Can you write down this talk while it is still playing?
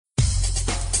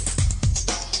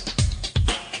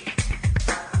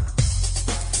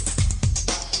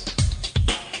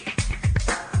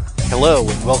Hello,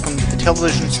 and welcome to the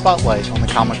Television Spotlight on the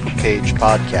Comic Book Page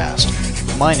podcast.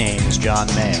 My name is John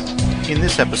Mayo. In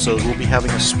this episode, we'll be having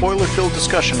a spoiler-filled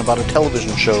discussion about a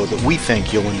television show that we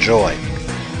think you'll enjoy.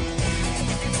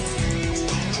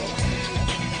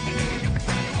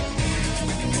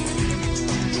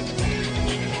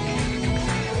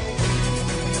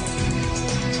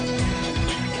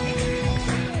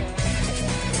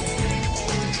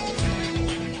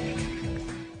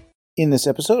 In this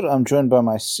episode, I'm joined by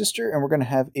my sister, and we're going to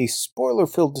have a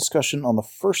spoiler-filled discussion on the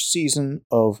first season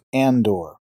of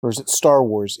Andor. Or is it Star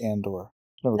Wars Andor?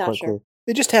 Never Not quite sure. clear.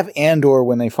 They just have Andor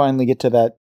when they finally get to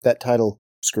that title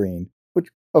screen. Which,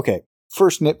 okay,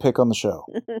 first nitpick on the show.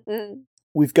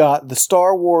 We've got the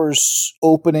Star Wars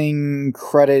opening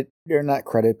credit, or not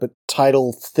credit, but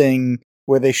title thing,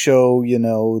 where they show,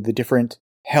 the different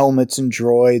helmets and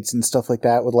droids and stuff like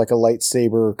that with like a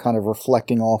lightsaber kind of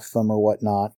reflecting off them or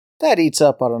whatnot. That eats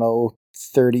up,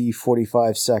 30,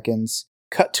 45 seconds.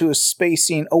 Cut to a space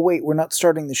scene. Oh wait, we're not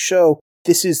starting the show.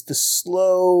 This is the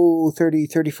slow 30,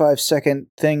 35 second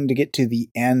thing to get to the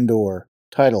Andor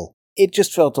title. It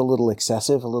just felt a little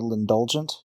excessive, a little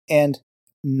indulgent, and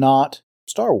not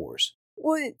Star Wars.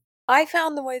 Well, I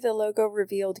found the way the logo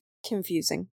revealed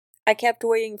confusing. I kept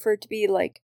waiting for it to be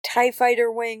like TIE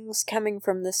fighter wings coming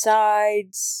from the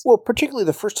sides. Well, particularly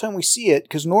the first time we see it,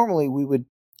 because normally we would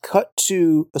cut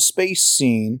to a space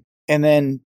scene and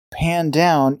then pan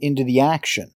down into the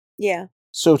action. Yeah.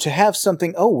 So to have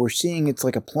something, we're seeing it's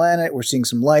like a planet, we're seeing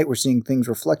some light, we're seeing things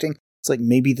reflecting. It's like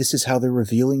maybe this is how they're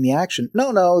revealing the action.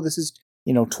 No, this is,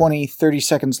 20, 30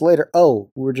 seconds later.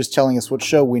 We're just telling us what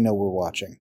show we know we're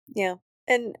watching. Yeah.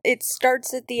 And it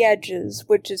starts at the edges,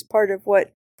 which is part of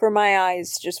what, for my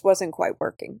eyes, just wasn't quite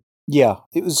working. Yeah,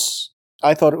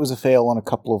 I thought it was a fail on a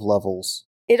couple of levels.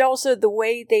 It also, the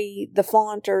way the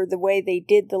font or the way they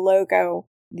did the logo,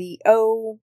 the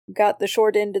O got the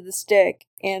short end of the stick,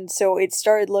 and so it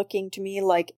started looking to me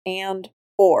like and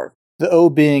or. The O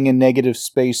being a negative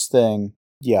space thing.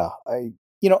 Yeah,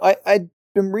 I'd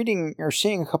been reading or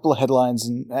seeing a couple of headlines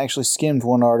and actually skimmed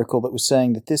one article that was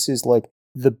saying that this is like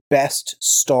the best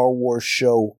Star Wars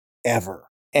show ever.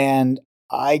 And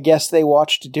I guess they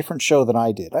watched a different show than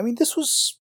I did. I mean, this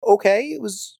was okay. It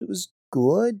was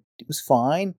good. It was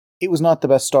fine. It was not the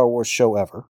best Star Wars show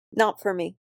ever. Not for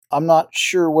me. I'm not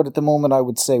sure what at the moment I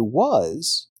would say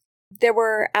was. There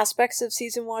were aspects of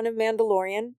season 1 of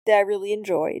Mandalorian that I really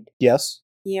enjoyed. Yes.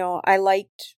 I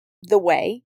liked the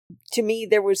way. To me,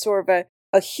 there was sort of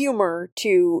a humor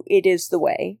to it is the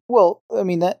way. Well, I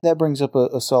mean, that brings up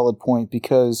a solid point,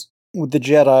 because with the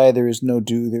Jedi, there is no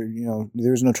do,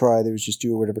 there is no try, there is just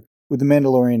do or whatever. With the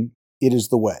Mandalorian, it is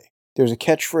the way. There's a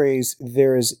catchphrase,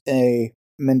 there is a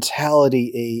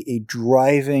mentality, a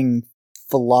driving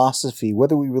philosophy,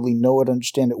 whether we really know it,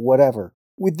 understand it, whatever.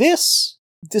 With this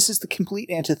is the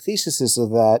complete antithesis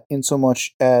of that, in so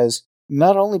much as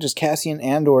not only does Cassian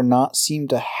Andor not seem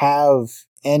to have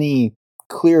any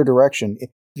clear direction,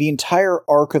 the entire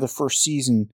arc of the first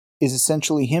season is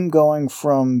essentially him going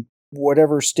from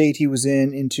whatever state he was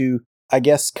in into, I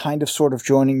guess, kind of sort of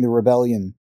joining the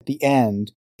rebellion at the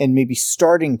end, and maybe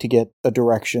starting to get a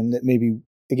direction that maybe,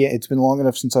 again, it's been long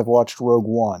enough since I've watched Rogue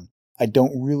One. I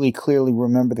don't really clearly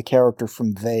remember the character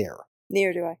from there.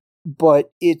 Neither do I.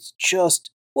 But it's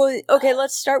just... Well, okay,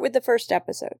 let's start with the first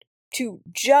episode.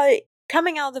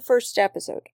 Coming out of the first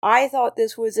episode, I thought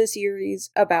this was a series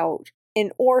about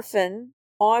an orphan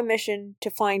on a mission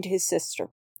to find his sister.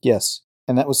 Yes,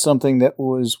 and that was something that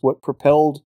was what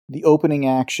propelled the opening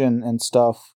action and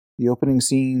stuff, the opening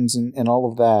scenes and all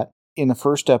of that in the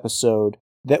first episode,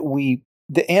 that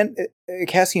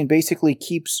Cassian basically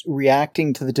keeps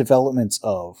reacting to the developments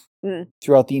of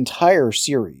throughout the entire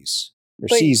series.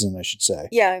 Season, I should say.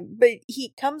 Yeah, but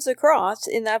he comes across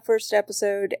in that first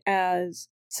episode as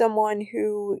someone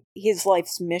who his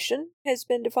life's mission has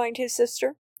been to find his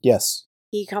sister. Yes.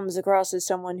 He comes across as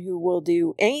someone who will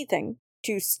do anything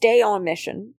to stay on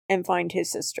mission and find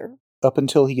his sister. Up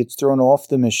until he gets thrown off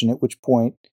the mission, at which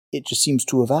point it just seems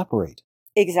to evaporate.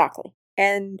 Exactly.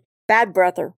 And bad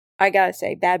brother. I gotta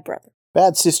say, bad brother.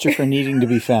 Bad sister for needing to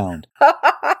be found.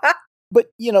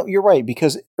 But, you're right,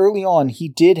 because early on, he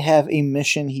did have a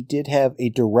mission, he did have a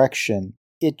direction.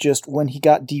 It just, when he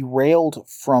got derailed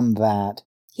from that...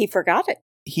 He forgot it.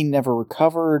 He never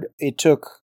recovered. It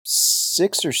took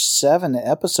 6 or 7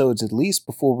 episodes at least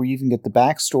before we even get the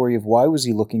backstory of why was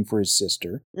he looking for his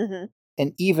sister. Mm-hmm.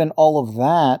 And even all of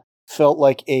that felt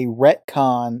like a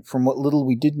retcon from what little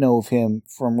we did know of him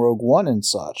from Rogue One and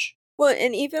such. Well,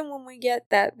 and even when we get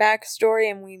that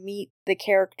backstory and we meet the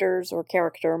characters or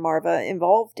character Marva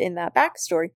involved in that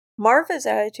backstory, Marva's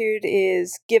attitude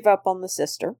is give up on the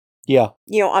sister. Yeah.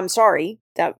 I'm sorry,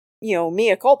 that,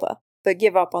 mea culpa, but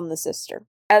give up on the sister.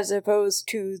 As opposed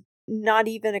to not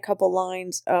even a couple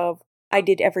lines of, I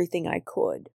did everything I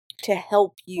could to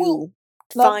help you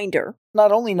find her.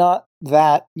 Not only not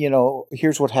that,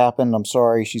 here's what happened, I'm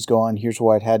sorry, she's gone, here's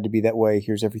why it had to be that way,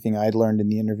 here's everything I'd learned in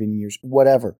the intervening years,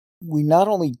 whatever. We not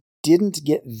only didn't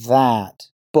get that,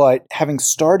 but having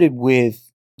started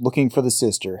with looking for the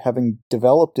sister, having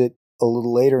developed it a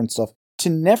little later and stuff, to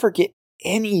never get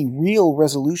any real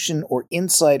resolution or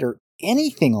insight or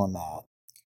anything on that.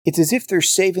 It's as if they're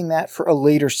saving that for a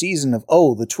later season of,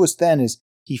 the twist then is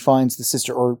he finds the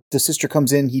sister, or the sister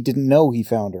comes in, he didn't know he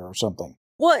found her or something.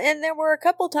 Well, and there were a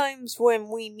couple times when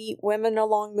we meet women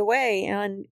along the way,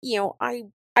 and,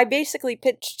 I basically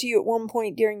pitched to you at one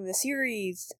point during the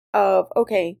series of,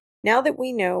 okay, now that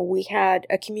we know we had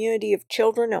a community of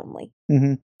children only,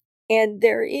 mm-hmm. and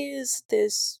there is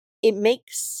this, it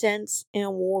makes sense in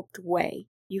a warped way.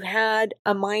 You had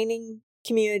a mining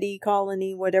community,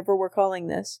 colony, whatever we're calling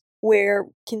this, where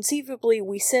conceivably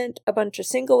we sent a bunch of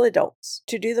single adults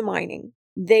to do the mining.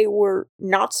 They were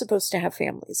not supposed to have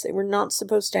families. They were not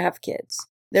supposed to have kids.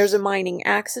 There's a mining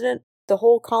accident. The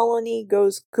whole colony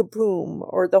goes kaboom,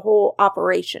 or the whole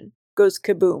operation goes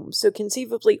kaboom. So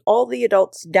conceivably all the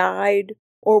adults died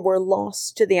or were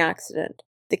lost to the accident.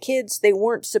 The kids they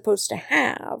weren't supposed to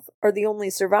have are the only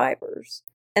survivors.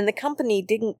 And the company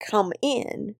didn't come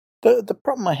in. The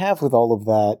problem I have with all of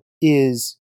that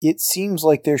is it seems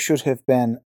like there should have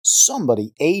been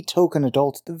somebody, a token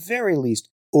adult at the very least,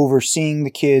 overseeing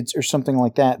the kids or something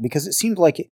like that, because it seemed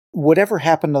like whatever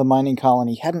happened to the mining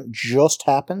colony hadn't just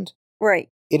happened. Right.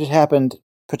 It had happened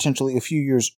potentially a few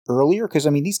years earlier, because,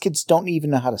 these kids don't even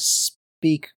know how to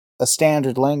speak a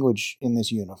standard language in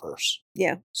this universe.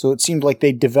 Yeah. So it seemed like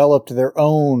they developed their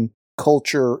own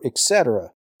culture,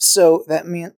 etc. So that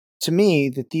meant to me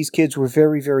that these kids were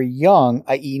very, very young,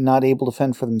 i.e. not able to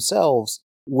fend for themselves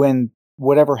when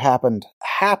whatever happened.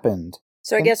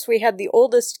 So I guess we had the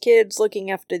oldest kids looking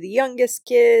after the youngest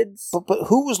kids. But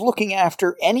who was looking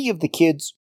after any of the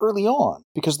kids early on?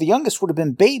 Because the youngest would have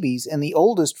been babies, and the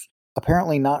oldest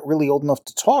apparently not really old enough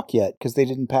to talk yet because they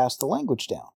didn't pass the language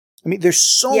down. There's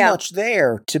so much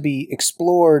there to be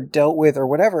explored, dealt with, or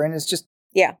whatever, and it's just...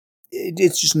 Yeah.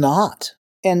 It's just not.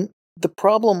 And the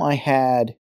problem I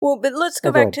had... Well, but let's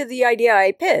go back to the idea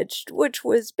I pitched, which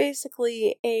was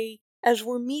basically as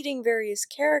we're meeting various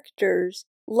characters,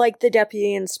 like the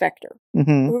deputy inspector,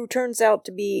 mm-hmm. who turns out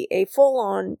to be a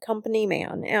full-on company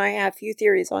man, and I have a few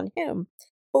theories on him.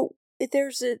 But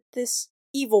there's this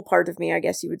evil part of me, I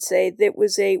guess you would say, that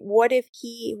was what if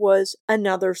he was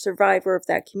another survivor of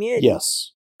that community?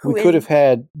 Yes. We could have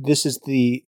had, this is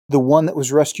the one that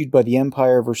was rescued by the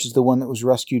Empire versus the one that was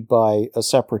rescued by a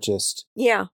separatist.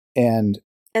 Yeah. And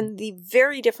the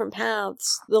very different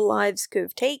paths the lives could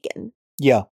have taken.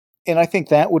 Yeah. And I think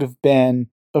that would have been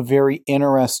a very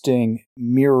interesting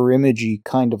mirror imagey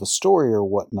kind of a story or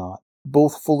whatnot.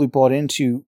 Both fully bought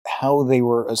into how they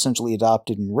were essentially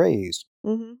adopted and raised.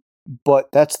 Mm-hmm. But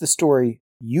that's the story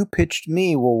you pitched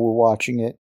me while we're watching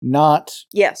it, not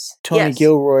Tony Yes.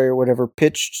 Gilroy or whatever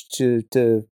pitched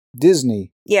to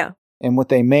Disney. Yeah. And what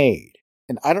they made.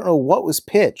 And I don't know what was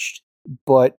pitched,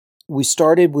 but we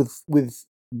started with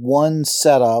one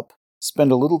setup,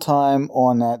 spend a little time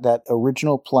on that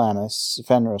original planet,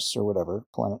 Fenris or whatever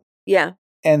planet. Yeah.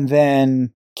 And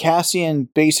then Cassian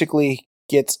basically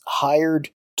gets hired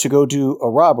to go do a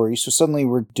robbery. So suddenly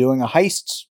we're doing a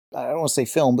heist, I don't want to say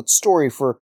film, but story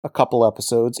for a couple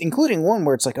episodes, including one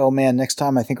where it's like, oh man, next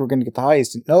time I think we're going to get the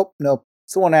heist. And nope.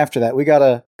 It's the one after that. We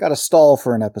gotta stall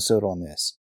for an episode on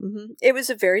this. Mm-hmm. It was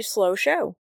a very slow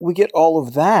show. We get all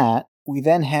of that. We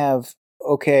then have,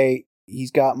 okay,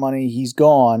 he's got money, he's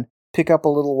gone. Pick up a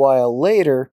little while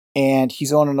later, and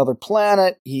he's on another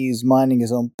planet, he's minding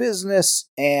his own business,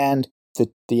 and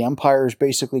the Empire is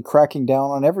basically cracking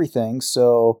down on everything,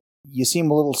 so you seem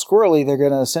a little squirrely, they're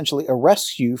going to essentially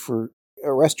arrest you for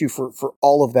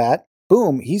all of that.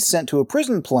 Boom, he's sent to a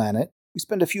prison planet. We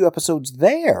spend a few episodes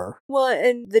there. Well,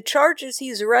 and the charges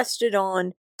he's arrested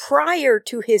on prior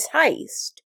to his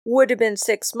heist would have been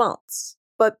 6 months.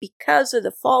 But because of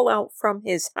the fallout from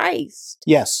his heist,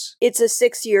 yes, it's a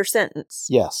 6-year sentence.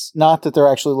 Yes, not that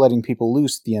they're actually letting people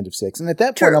loose at the end of 6. And at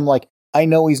that point, I'm like, I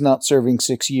know he's not serving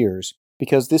 6 years,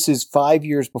 because this is 5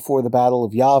 years before the Battle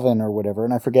of Yavin or whatever,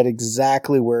 and I forget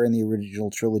exactly where in the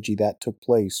original trilogy that took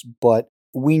place. But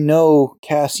we know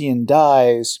Cassian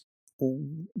dies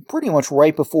pretty much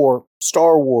right before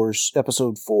Star Wars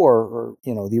Episode 4, or,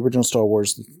 the original Star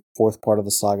Wars, the fourth part of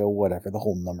the saga, whatever. The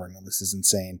whole numbering of this is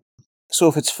insane. So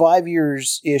if it's 5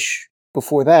 years-ish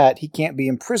before that, he can't be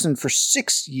in prison for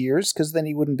 6 years, because then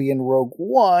he wouldn't be in Rogue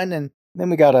One, and then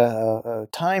we got a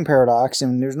time paradox,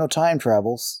 and there's no time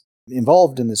travels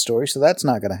involved in this story, so that's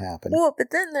not going to happen. Well,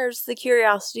 but then there's the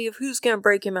curiosity of who's going to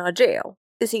break him out of jail.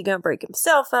 Is he going to break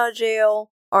himself out of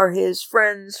jail? Are his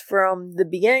friends from the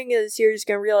beginning of the series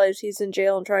going to realize he's in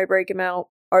jail and try to break him out?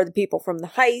 Are the people from the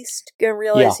heist going to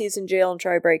realize he's in jail and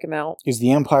try to break him out? Is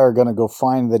the Empire going to go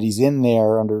find that he's in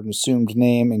there under an assumed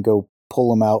name and go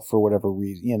pull him out for whatever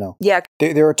reason, you know? Yeah.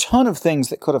 There are a ton of things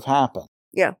that could have happened.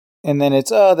 Yeah. And then it's,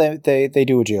 they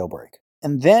do a jailbreak.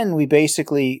 And then we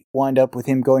basically wind up with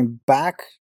him going back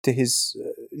to his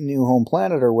new home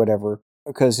planet or whatever,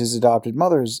 because his adopted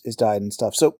mother has died and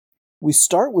stuff. So we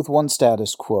start with one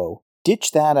status quo,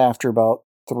 ditch that after about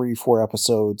 3-4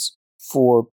 episodes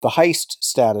for the heist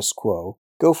status quo,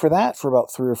 go for that for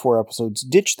about 3 or 4 episodes,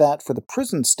 ditch that for the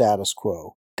prison status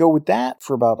quo, go with that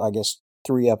for about, I guess,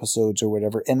 3 episodes or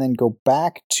whatever, and then go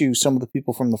back to some of the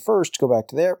people from the first, go back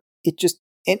to there. It just,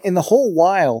 and the whole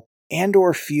while,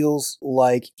 Andor feels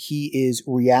like he is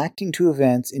reacting to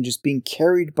events and just being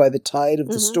carried by the tide of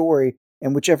the story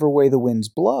and whichever way the winds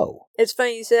blow. It's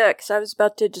funny you say that, because I was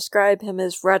about to describe him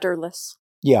as rudderless.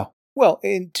 Yeah. Well,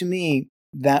 and to me,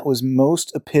 that was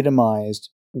most epitomized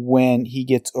when he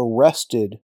gets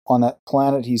arrested on that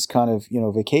planet he's kind of,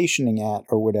 vacationing at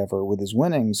or whatever with his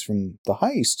winnings from the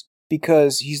heist,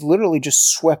 because he's literally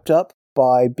just swept up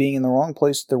by being in the wrong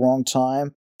place at the wrong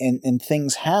time and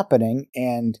things happening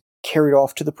and carried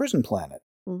off to the prison planet.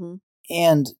 Mm-hmm.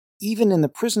 And even in the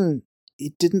prison,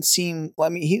 it didn't seem,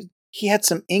 he had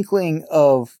some inkling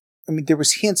of, there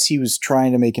was hints he was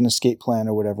trying to make an escape plan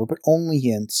or whatever, but only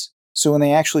hints. So when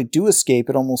they actually do escape,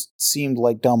 it almost seemed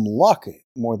like dumb luck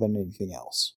more than anything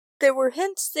else. There were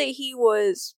hints that he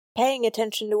was paying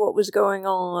attention to what was going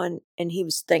on and he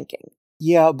was thinking.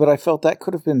 Yeah, but I felt that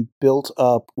could have been built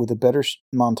up with a better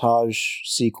montage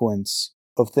sequence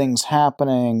of things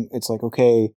happening. It's like,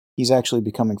 okay, he's actually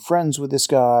becoming friends with this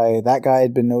guy. That guy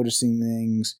had been noticing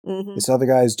things. Mm-hmm. This other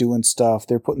guy's doing stuff.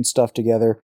 They're putting stuff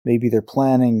together. Maybe they're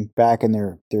planning back in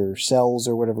their cells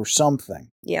or whatever, something.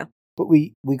 Yeah. But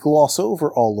we gloss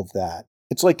over all of that.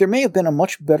 It's like there may have been a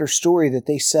much better story that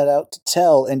they set out to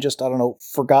tell and just,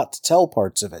 forgot to tell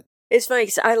parts of it. It's funny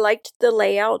because I liked the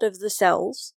layout of the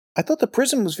cells. I thought the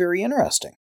prison was very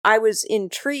interesting. I was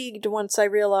intrigued once I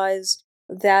realized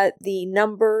that the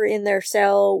number in their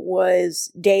cell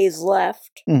was days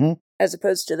left, as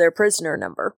opposed to their prisoner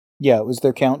number. Yeah, it was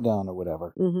their countdown or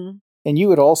whatever. Mm-hmm. And you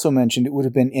had also mentioned it would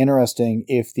have been interesting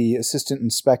if the assistant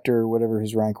inspector, whatever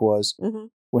his rank was,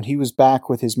 when he was back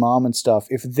with his mom and stuff,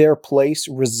 if their place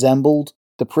resembled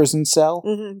the prison cell.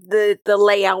 Mm-hmm. The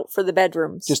layout for the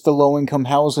bedrooms. Just the low-income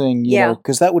housing, you know,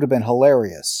 because that would have been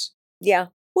hilarious. Yeah.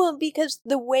 Well, because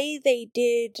the way they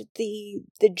did the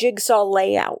jigsaw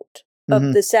layout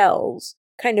of the cells,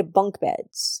 kind of bunk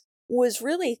beds, was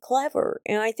really clever.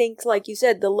 And I think, like you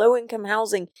said, the low-income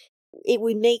housing, it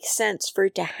would make sense for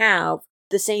it to have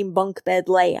the same bunk bed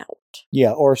layout.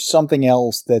 Yeah, or something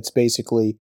else that's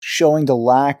basically showing the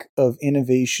lack of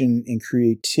innovation and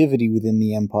creativity within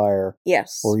the Empire.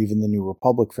 Yes. Or even the New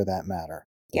Republic for that matter.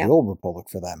 Yeah. The Old Republic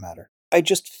for that matter. I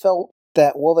just felt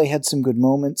that while they had some good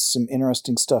moments, some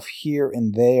interesting stuff here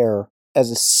and there,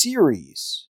 as a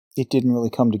series, it didn't really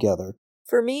come together.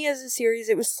 For me, as a series,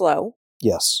 it was slow.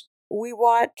 Yes. We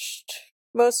watched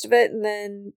most of it and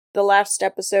then the last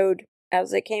episode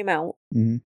as it came out.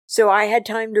 Mm-hmm. So I had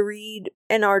time to read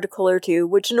an article or two,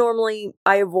 which normally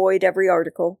I avoid every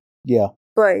article. Yeah.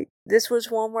 But this was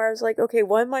one where I was like, okay,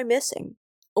 what am I missing?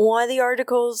 One of the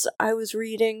articles I was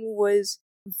reading was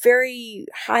very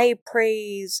high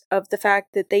praise of the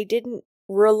fact that they didn't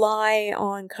rely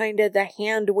on kind of the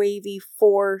hand-wavy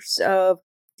force of,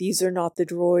 these are not the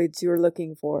droids you're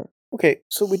looking for. Okay,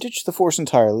 so we ditched the Force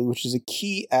entirely, which is a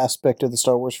key aspect of the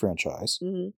Star Wars franchise.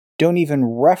 Mm-hmm. Don't even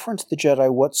reference the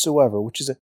Jedi whatsoever, which is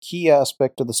a key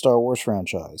aspect of the Star Wars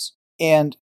franchise.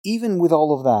 And even with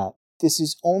all of that, this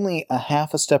is only a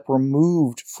half a step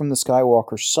removed from the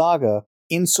Skywalker saga,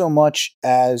 in so much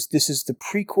as this is the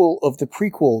prequel of the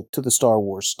prequel to the Star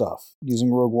Wars stuff,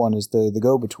 using Rogue One as the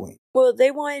go-between. Well, they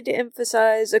wanted to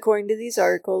emphasize, according to these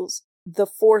articles, the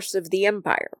force of the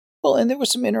Empire. Well, and there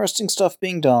was some interesting stuff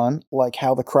being done, like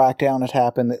how the crackdown had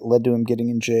happened that led to him getting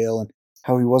in jail, and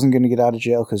how he wasn't going to get out of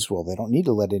jail because, well, they don't need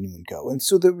to let anyone go. And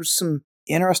so there was some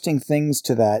interesting things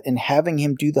to that, and having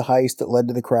him do the heist that led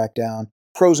to the crackdown,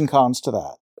 pros and cons to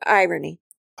that. Irony.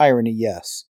 Irony,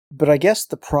 yes. But I guess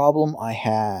the problem I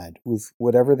had with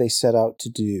whatever they set out to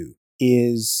do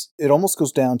is it almost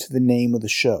goes down to the name of the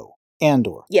show.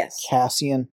 Andor. Yes.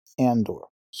 Cassian Andor.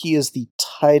 He is the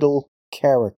title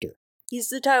character. He's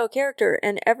the title character,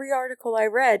 and every article I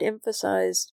read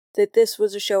emphasized that this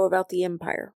was a show about the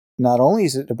Empire. Not only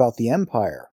is it about the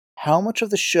Empire, how much of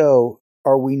the show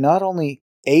are we not only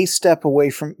a step away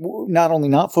from, not only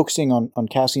not focusing on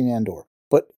Cassian Andor,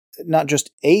 but not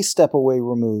just a step away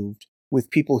removed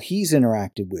with people he's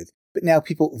interacted with, but now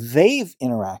people they've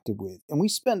interacted with. And we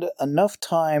spend enough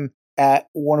time at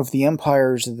one of the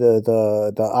empires,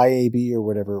 the IAB or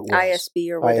whatever it was. ISB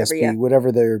or whatever, yeah.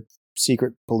 Whatever their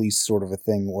secret police sort of a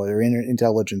thing, or their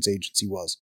intelligence agency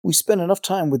was. We spend enough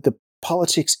time with the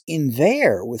politics in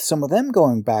there, with some of them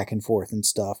going back and forth and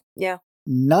stuff. Yeah.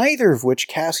 Neither of which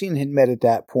Cassian had met at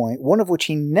that point, one of which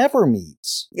he never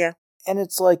meets. Yeah. And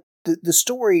it's like the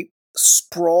story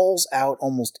sprawls out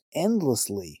almost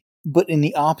endlessly, but in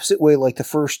the opposite way, like the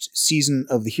first season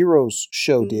of the Heroes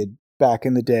show did back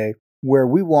in the day, where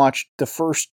we watched the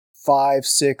first 5,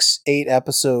 6, 8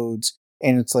 episodes,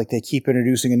 and it's like they keep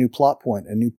introducing a new plot point,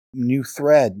 a new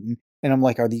thread, and I'm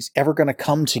like, are these ever going to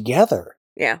come together?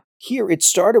 Yeah. Here, it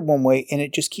started one way, and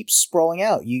it just keeps sprawling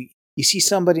out. You see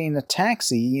somebody in a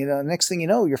taxi, next thing you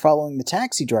know, you're following the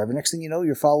taxi driver. Next thing you know,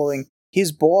 you're following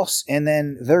his boss and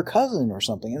then their cousin or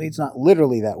something. I mean, it's not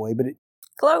literally that way, but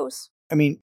close. I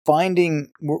mean,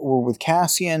 we're with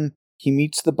Cassian, he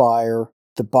meets the buyer.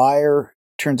 The buyer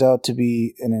turns out to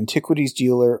be an antiquities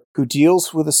dealer who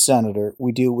deals with a senator.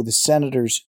 We deal with the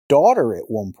senator's daughter at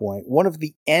one point. One of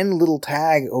the end little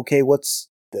tag, okay, what's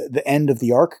the end of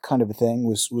the arc kind of a thing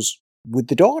was with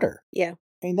the daughter. Yeah.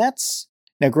 I mean,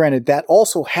 now granted, that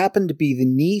also happened to be the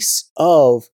niece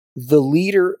of the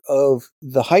leader of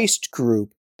the heist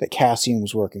group that Cassian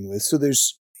was working with. So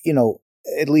there's,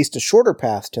 at least a shorter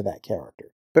path to that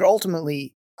character. But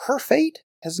ultimately, her fate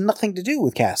has nothing to do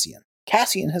with Cassian.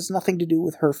 Cassian has nothing to do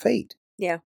with her fate.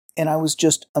 Yeah. And I was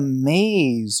just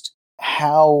amazed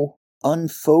how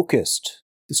unfocused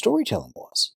the storytelling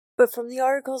was. But from the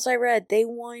articles I read, they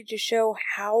wanted to show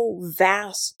how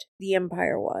vast the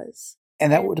Empire was.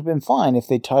 And that would have been fine if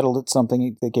they titled it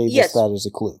something that gave us that as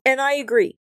a clue. And I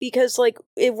agree. Because,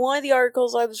 in one of the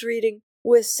articles I was reading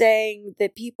was saying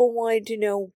that people wanted to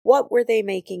know what were they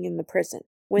making in the prison.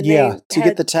 To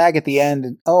get the tag at the end,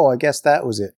 and I guess that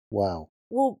was it. Wow.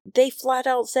 Well, they flat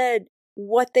out said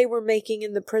what they were making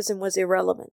in the prison was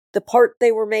irrelevant. The part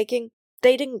they were making,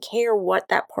 they didn't care what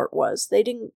that part was. They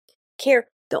didn't care.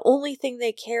 The only thing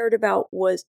they cared about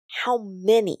was how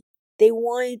many. They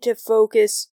wanted to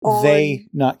focus on... They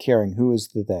not caring. Who is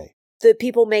the they? The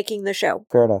people making the show.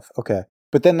 Fair enough. Okay.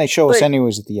 But then they show us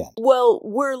anyways at the end. Well,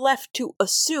 we're left to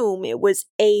assume it was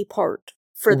a part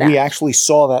for that. We actually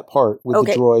saw that part with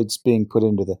the droids being put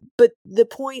into the... But the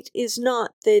point is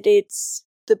not that it's...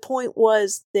 The point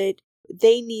was that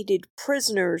they needed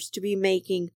prisoners to be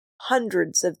making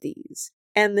hundreds of these.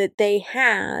 And that they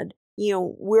had,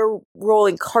 we're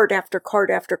rolling cart after cart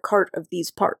after cart of these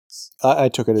parts. I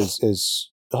took it as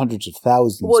hundreds of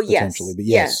thousands potentially. But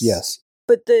yes.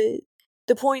 But the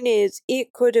point is,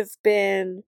 it could have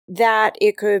been that,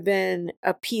 it could have been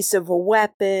a piece of a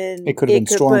weapon. It could have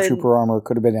been stormtrooper armor, it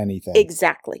could have been anything.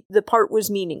 Exactly. The part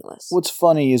was meaningless. What's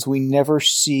funny is we never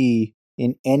see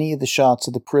in any of the shots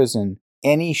of the prison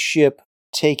any ship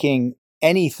taking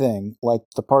anything like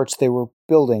the parts they were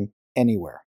building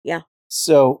anywhere. Yeah.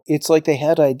 So it's like they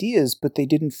had ideas, but they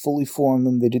didn't fully form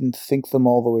them. They didn't think them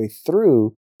all the way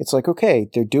through. It's like, okay,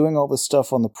 they're doing all this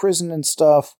stuff on the prison and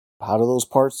stuff. How do those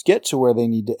parts get to where they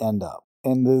need to end up?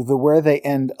 And the where they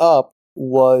end up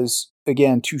was,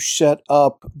 again, to set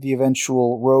up the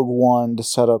eventual Rogue One, to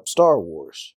set up Star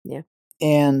Wars. Yeah.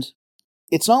 And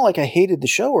it's not like I hated the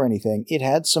show or anything. It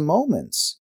had some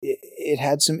moments. It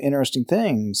had some interesting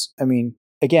things. I mean,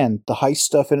 again, the heist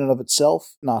stuff in and of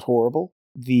itself, not horrible.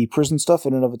 The prison stuff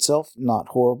in and of itself, not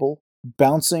horrible.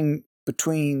 Bouncing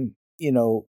between, 3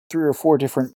 or 4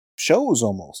 different shows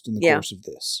almost in the course of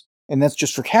this. And that's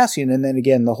just for Cassian. And then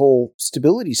again, the whole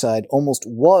stability side almost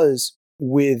was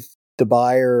with the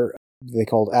buyer they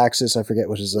called Axis. I forget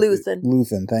what his Luthen.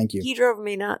 Luthen, thank you. He drove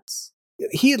me nuts.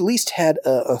 He at least had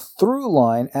a through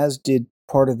line, as did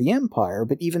part of the Empire,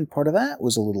 but even part of that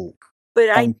was a little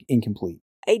incomplete.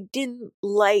 I didn't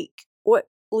like what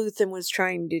Luthen was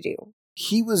trying to do.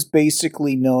 He was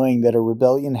basically knowing that a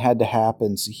rebellion had to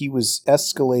happen, so he was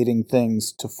escalating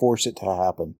things to force it to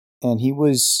happen. And he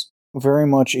was very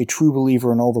much a true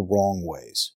believer in all the wrong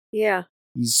ways. Yeah.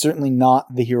 He's certainly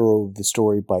not the hero of the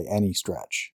story by any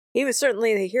stretch. He was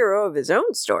certainly the hero of his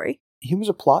own story. He was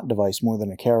a plot device more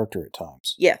than a character at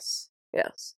times. Yes.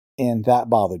 And that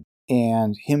bothered.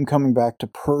 And him coming back to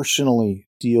personally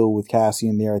deal with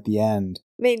Cassian there at the end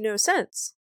made no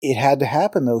sense. It had to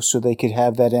happen, though, so they could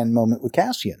have that end moment with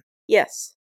Cassian.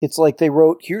 Yes. It's like they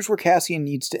wrote, here's where Cassian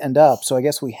needs to end up, so I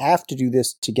guess we have to do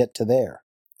this to get to there.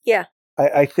 Yeah.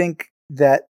 I think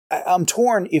that I'm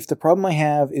torn if the problem I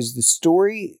have is the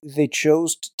story they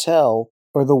chose to tell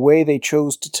or the way they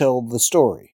chose to tell the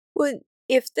story. Well,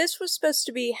 if this was supposed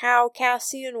to be how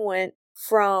Cassian went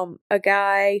from a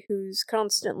guy who's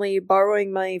constantly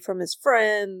borrowing money from his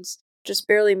friends, just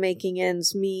barely making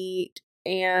ends meet,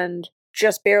 and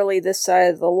just barely this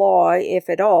side of the law, if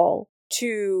at all,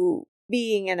 to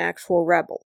being an actual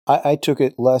rebel. I took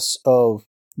it less of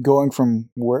going from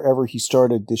wherever he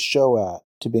started this show at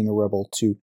to being a rebel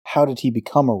to how did he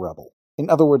become a rebel. In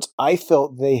other words, I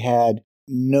felt they had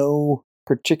no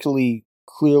particularly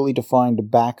clearly defined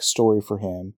backstory for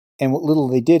him, and what little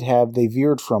they did have, they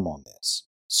veered from on this.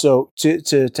 So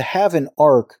to have an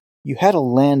arc, you had a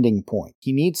landing point.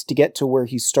 He needs to get to where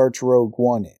he starts Rogue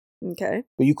One in. Okay.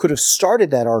 But you could have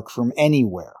started that arc from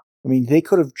anywhere. I mean, they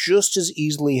could have just as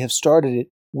easily have started it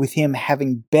with him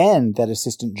having been that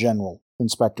assistant general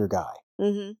inspector guy.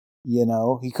 Mm-hmm. You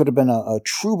know, he could have been a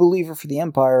true believer for the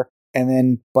Empire, and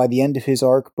then by the end of his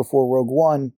arc before Rogue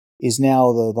One, is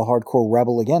now the hardcore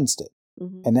rebel against it.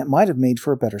 Mm-hmm. And that might have made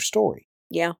for a better story.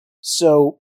 Yeah.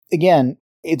 So, again,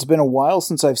 it's been a while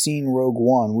since I've seen Rogue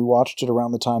One. We watched it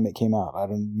around the time it came out. I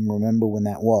don't even remember when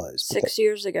that was. 6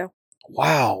 years ago.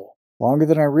 Wow. Longer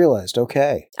than I realized.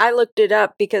 Okay. I looked it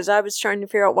up because I was trying to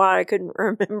figure out why I couldn't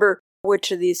remember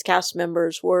which of these cast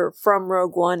members were from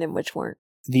Rogue One and which weren't.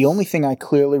 The only thing I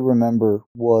clearly remember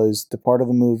was the part of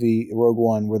the movie, Rogue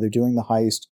One, where they're doing the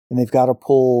heist, and they've got to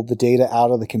pull the data out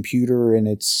of the computer, and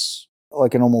it's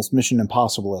like an almost Mission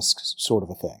Impossible-esque sort of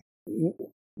a thing.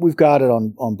 We've got it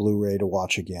on Blu-ray to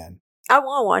watch again. I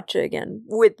want to watch it again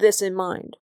with this in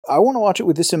mind. I want to watch it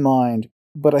with this in mind,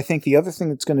 but I think the other thing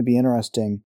that's going to be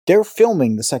interesting, they're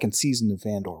filming the second season of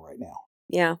Andor right now.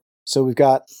 Yeah. So we've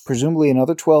got presumably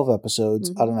another 12 episodes.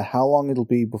 Mm-hmm. I don't know how long it'll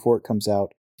be before it comes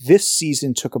out. This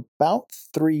season took about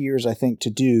 3 years, I think,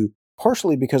 to do,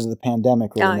 partially because of the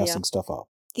pandemic really messing stuff up.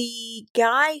 The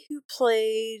guy who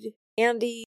played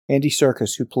Andy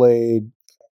Serkis, who played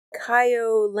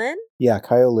Kyo Lin? Yeah,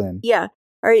 Kyo Lin. Yeah.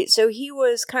 All right, so he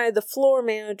was kind of the floor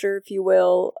manager, if you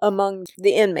will, among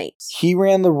the inmates. He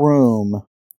ran the room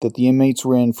that the inmates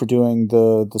were in for doing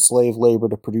the slave labor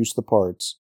to produce the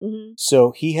parts. Mm-hmm.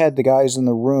 So he had the guys in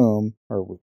the room,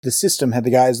 or the system had the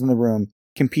guys in the room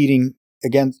competing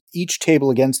against each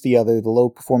table against the other. The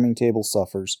low-performing table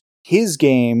suffers. His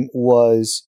game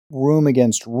was room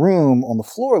against room on the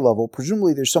floor level.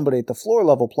 Presumably there's somebody at the floor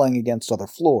level playing against other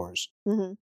floors.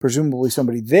 Mm-hmm. Presumably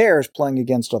somebody there is playing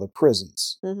against other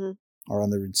prisons. Mm-hmm. Or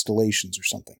other installations or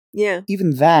something. Yeah.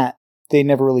 Even that, they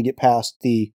never really get past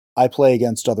the I play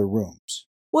against other rooms.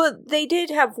 Well, they did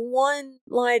have one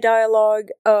line of dialogue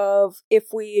of if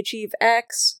we achieve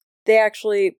X, they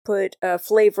actually put a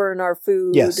flavor in our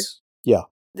food. Yes. Yeah.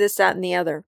 This, that, and the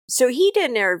other. So he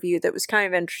did an interview that was kind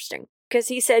of interesting because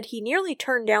he said he nearly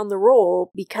turned down the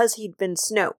role because he'd been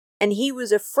Snoke. And he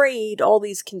was afraid all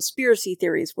these conspiracy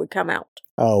theories would come out.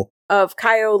 Oh. Of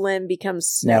Kyo Lin becomes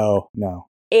Snoke. No.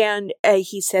 And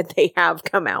he said they have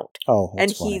come out. Oh,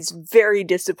 and funny. He's very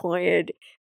disappointed.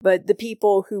 But the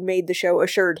people who made the show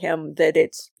assured him that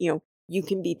it's, you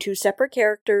can be two separate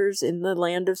characters in the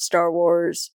land of Star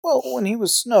Wars. Well, when he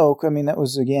was Snoke, I mean, that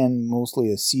was, again,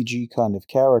 mostly a CG kind of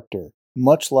character.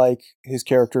 Much like his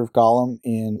character of Gollum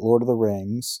in Lord of the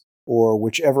Rings, or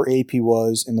whichever ape he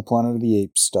was in the Planet of the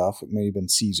Apes stuff. It may have been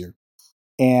Caesar.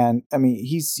 And, I mean,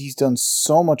 he's done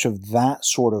so much of that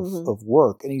sort of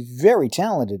work, and he's very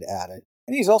talented at it.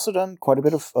 And he's also done quite a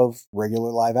bit of regular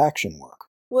live-action work.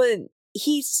 Well,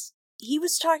 he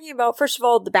was talking about, first of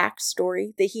all, the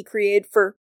backstory that he created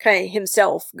for kind of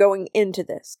himself going into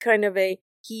this. Kind of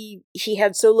he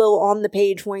had so little on the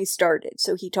page when he started,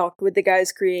 so he talked with the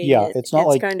guys creating it. Yeah, it's not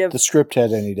like kind of the script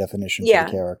had any definition for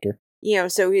the character.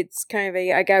 So it's kind of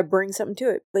I gotta bring something to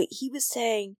it. But he was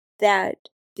saying that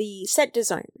the set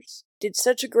designers did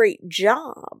such a great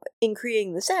job in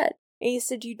creating the set. And he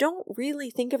said you don't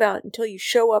really think about it until you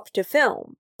show up to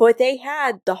film. But they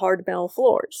had the hard metal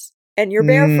floors. And you're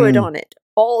barefoot on it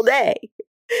all day.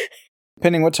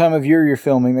 Depending what time of year you're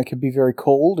filming, that could be very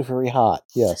cold or very hot.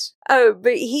 Yes. Oh,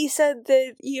 but he said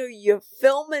that, you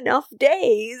film enough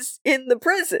days in the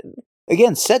prison.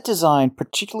 Again, set design,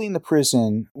 particularly in the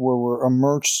prison where we're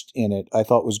immersed in it, I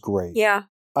thought was great. Yeah.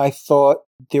 I thought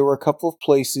there were a couple of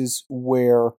places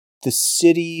where the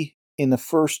city in the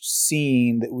first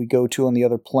scene that we go to on the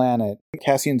other planet,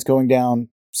 Cassian's going down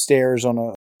stairs on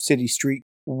a city street.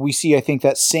 We see, I think,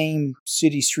 that same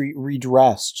city street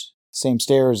redressed, same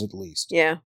stairs at least,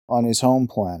 yeah, on his home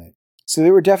planet. So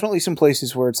there were definitely some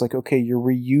places where it's like, okay, you're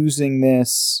reusing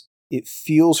this, It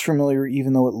feels familiar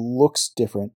even though it looks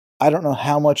different. I don't know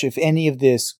how much, if any of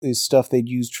this, is stuff they'd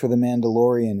used for The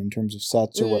Mandalorian in terms of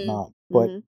sets or whatnot, but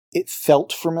it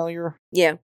felt familiar.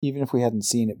 Yeah. Even if we hadn't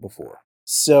seen it before.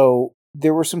 So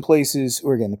there were some places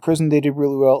where, again, the prison they did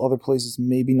really well, other places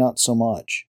maybe not so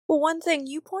much. Well, one thing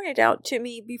you pointed out to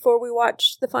me before we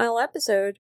watched the final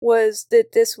episode was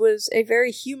that this was a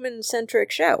very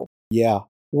human-centric show. Yeah.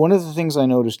 One of the things I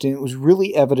noticed, and it was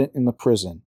really evident in the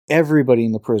prison, everybody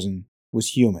in the prison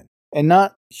was human. And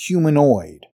not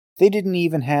humanoid. They didn't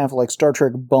even have, like, Star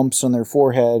Trek bumps on their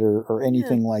forehead or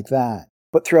anything like that.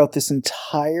 But throughout this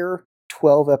entire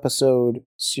 12-episode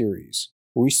series,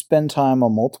 where we spend time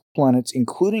on multiple planets,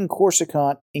 including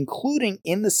Coruscant, including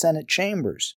in the Senate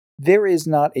chambers, there is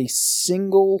not a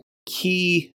single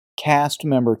key cast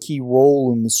member, key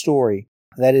role in the story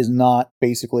that is not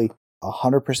basically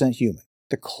 100% human.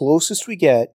 The closest we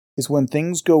get is when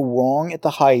things go wrong at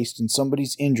the heist and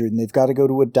somebody's injured and they've got to go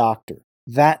to a doctor.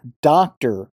 That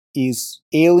doctor is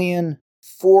alien,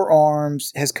 4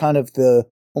 arms, has kind of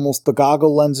almost the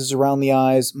goggle lenses around the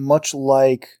eyes, much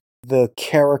like the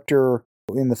character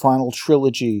in the final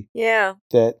trilogy. Yeah.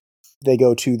 That they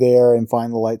go to there and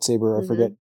find the lightsaber. I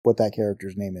forget what that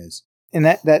character's name is. And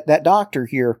that doctor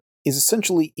here is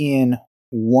essentially in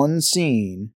one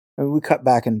scene. I mean, we cut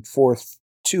back and forth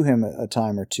to him a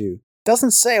time or two.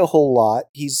 Doesn't say a whole lot.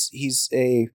 He's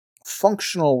a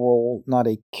functional role, not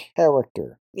a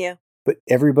character. Yeah. But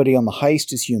everybody on the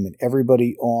heist is human.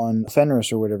 Everybody on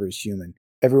Fenris or whatever is human.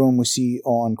 Everyone we see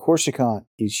on Coruscant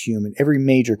is human. Every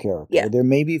major character. Yeah. There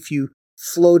may be a few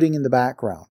floating in the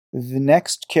background. The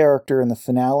next character in the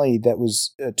finale that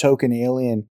was a token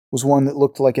alien was one that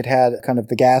looked like it had kind of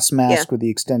the gas mask with the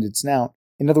extended snout.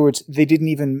 In other words, they didn't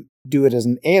even do it as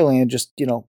an alien, just,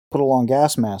 put a long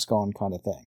gas mask on kind of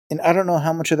thing. And I don't know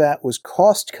how much of that was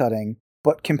cost cutting,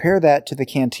 but compare that to the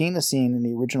cantina scene in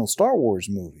the original Star Wars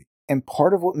movie. And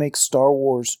part of what makes Star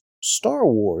Wars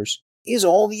is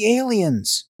all the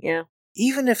aliens. Yeah.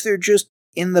 Even if they're just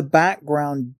in the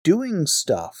background doing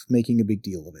stuff, making a big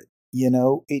deal of it.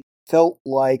 It felt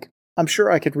like, I'm sure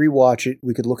I could rewatch it,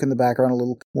 we could look in the background a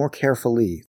little more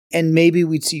carefully, and maybe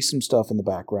we'd see some stuff in the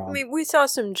background. I mean, we saw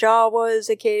some Jawas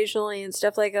occasionally and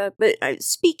stuff like that, but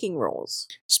speaking roles.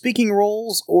 Speaking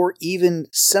roles, or even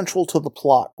central to the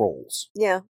plot roles.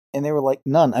 Yeah. And they were like,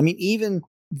 none. I mean, even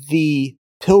the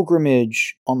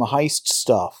pilgrimage on the heist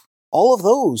stuff, all of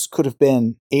those could have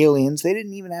been aliens. They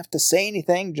didn't even have to say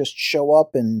anything, just show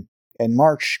up and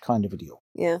march kind of a deal.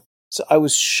 Yeah. So I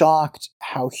was shocked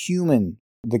how human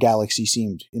the galaxy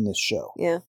seemed in this show.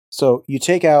 Yeah. So you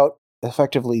take out,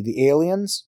 effectively, the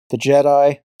aliens, the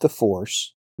Jedi, the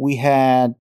Force. We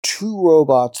had 2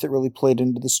 robots that really played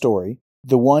into the story.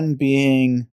 The one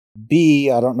being B,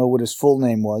 I don't know what his full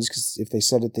name was, because if they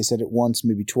said it once,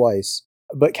 maybe twice.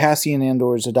 But Cassian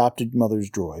Andor's adopted mother's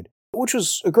droid, which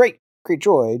was a great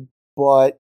droid,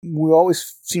 but we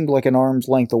always seemed like an arm's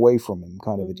length away from him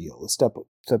kind of a deal, a step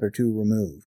or two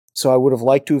removed. So I would have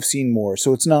liked to have seen more.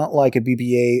 So it's not like a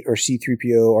BB-8 or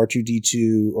C-3PO,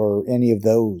 R2-D2, or any of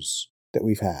those that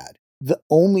we've had. The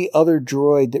only other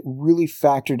droid that really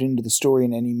factored into the story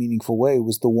in any meaningful way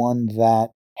was the one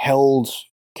that held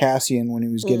Cassian when he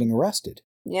was getting arrested.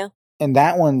 Yeah. And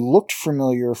that one looked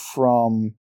familiar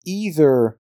from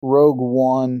either Rogue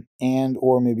One and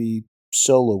or maybe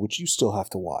Solo, which you still have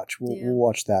to watch. We'll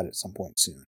watch that at some point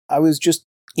soon.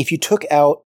 If you took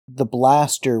out the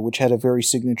blaster, which had a very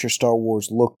signature Star Wars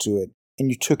look to it, and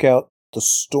you took out the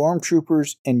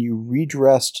stormtroopers and you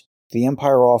redressed the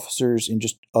Empire officers in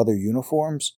just other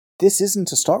uniforms, this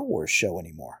isn't a Star Wars show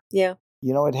anymore. Yeah.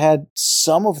 It had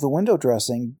some of the window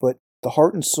dressing, but the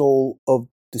heart and soul of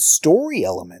the story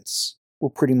elements were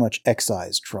pretty much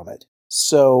excised from it.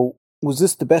 So, was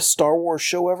this the best Star Wars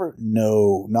show ever?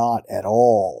 No, not at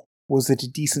all. Was it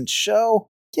a decent show?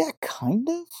 Yeah, kind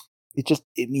of.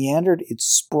 It meandered, it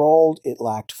sprawled, it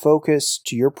lacked focus.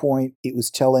 To your point, it was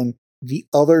telling the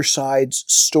other side's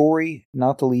story,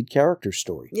 not the lead character's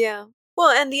story. Yeah. Well,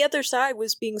 and the other side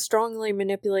was being strongly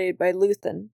manipulated by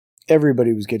Luthen.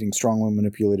 Everybody was getting strongly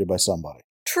manipulated by somebody.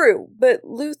 True, but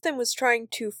Luthen was trying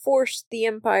to force the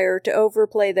Empire to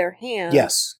overplay their hand.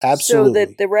 Yes, absolutely. So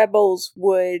that the rebels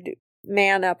would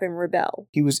man up and rebel.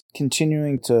 He was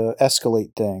continuing to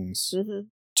escalate things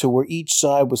to where each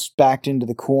side was backed into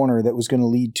the corner that was going to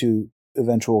lead to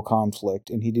eventual conflict,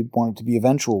 and he didn't want it to be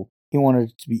eventual. He wanted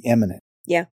it to be imminent.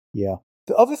 Yeah. Yeah.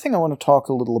 The other thing I want to talk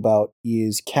a little about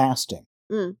is casting.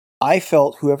 I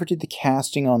felt whoever did the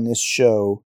casting on this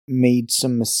show made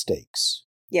some mistakes.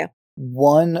 Yeah.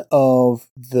 One of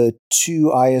the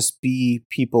 2 ISB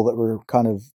people that were kind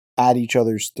of at each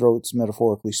other's throats,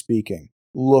 metaphorically speaking,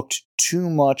 looked too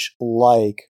much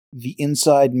like the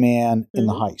inside man in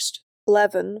the heist.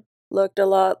 11 looked a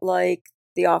lot like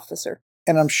the officer.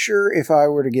 And I'm sure if I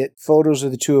were to get photos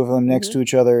of the two of them next to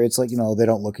each other, it's like, they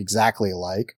don't look exactly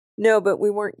alike. No, but we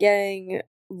weren't getting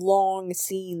long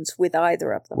scenes with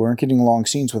either of them. We weren't getting long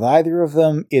scenes with either of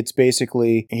them. It's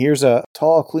basically, here's a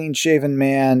tall, clean-shaven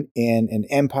man in an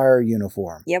Empire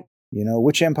uniform. Yep.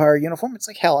 Which Empire uniform? It's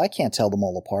like, hell, I can't tell them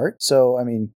all apart. So, I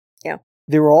mean... Yeah.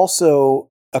 There were also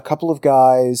a couple of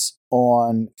guys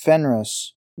on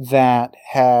Fenris that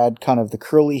had kind of the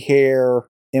curly hair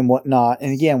and whatnot.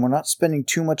 And again, we're not spending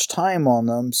too much time on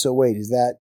them. So wait, is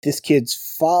that this kid's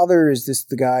father? Is this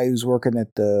the guy who's working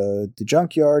at the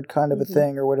junkyard kind of a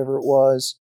thing or whatever it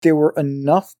was? There were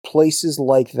enough places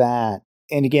like that.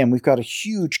 And again, we've got a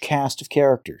huge cast of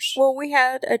characters. Well, we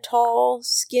had a tall,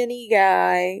 skinny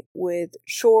guy with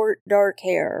short, dark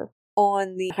hair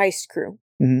on the heist crew.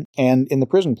 Mm-hmm. And in the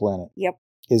prison planet. Yep.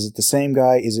 Is it the same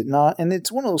guy? Is it not? And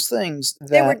it's one of those things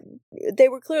that... They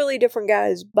were clearly different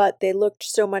guys, but they looked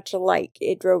so much alike,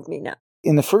 it drove me nuts.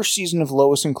 In the first season of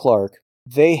Lois and Clark,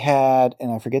 they had,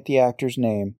 and I forget the actor's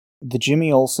name, the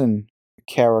Jimmy Olsen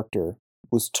character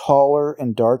was taller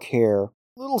and dark hair, a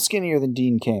little skinnier than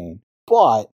Dean Cain.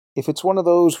 But if it's one of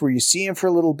those where you see him for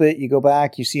a little bit, you go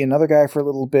back, you see another guy for a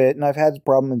little bit, and I've had a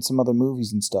problem in some other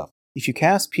movies and stuff. If you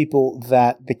cast people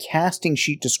that the casting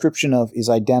sheet description of is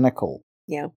identical,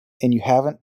 and you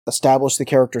haven't established the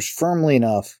characters firmly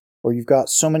enough, or you've got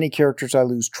so many characters I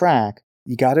lose track,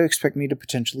 you got to expect me to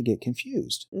potentially get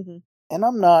confused. Mm-hmm. And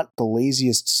I'm not the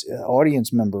laziest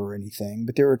audience member or anything,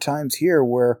 but there are times here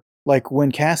where, like,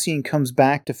 when Cassian comes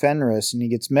back to Fenris and he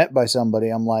gets met by somebody,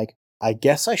 I'm like, I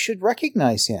guess I should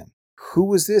recognize him. Who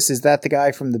was this? Is that the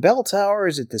guy from the bell tower?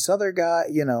 Is it this other guy?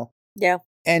 Yeah.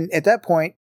 And at that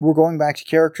point, we're going back to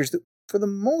characters that, for the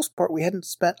most part, we hadn't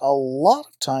spent a lot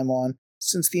of time on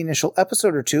since the initial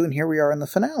episode or two, and here we are in the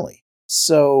finale.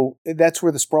 So that's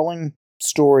where the sprawling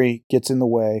story gets in the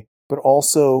way, but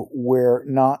also we're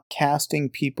not casting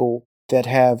people that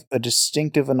have a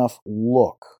distinctive enough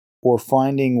look or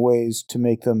finding ways to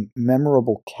make them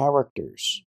memorable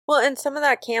characters. Well, and some of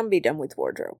that can be done with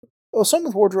wardrobe. Oh, some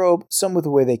with wardrobe, some with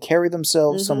the way they carry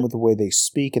themselves, some with the way they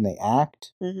speak and they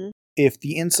act. Mm-hmm. If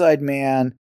the inside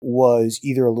man was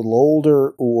either a little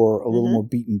older or a little more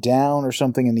beaten down or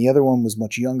something, and the other one was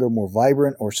much younger, more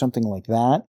vibrant or something like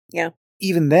that. Yeah.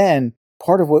 Even then,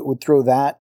 part of what would throw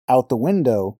that out the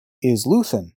window is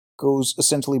Luthen goes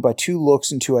essentially by two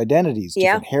looks and two identities.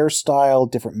 Different hairstyle,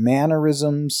 different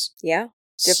mannerisms. Yeah.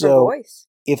 Different voice.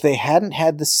 If they hadn't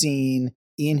had the scene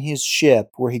in his ship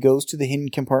where he goes to the hidden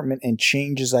compartment and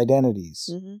changes identities,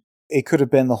 it could have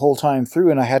been the whole time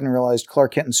through, and I hadn't realized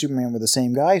Clark Kent and Superman were the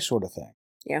same guy sort of thing.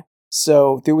 Yeah.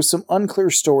 So there was some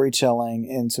unclear storytelling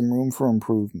and some room for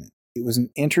improvement. It was an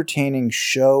entertaining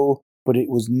show, but it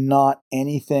was not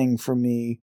anything for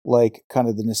me like kind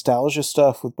of the nostalgia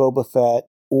stuff with Boba Fett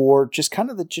or just kind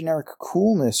of the generic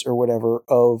coolness or whatever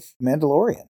of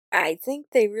Mandalorian. I think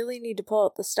they really need to pull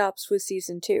out the stops with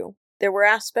Season 2. There were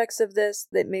aspects of this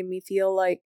that made me feel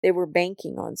like they were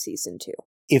banking on Season 2.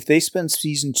 If they spend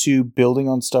Season 2 building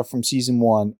on stuff from Season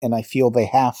 1, and I feel they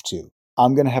have to,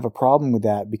 I'm going to have a problem with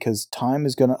that because time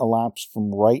is going to elapse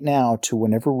from right now to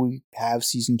whenever we have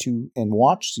Season 2 and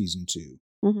watch Season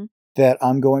 2, that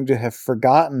I'm going to have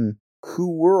forgotten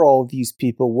who were all these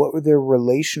people, what were their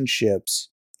relationships,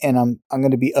 and I'm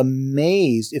going to be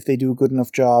amazed if they do a good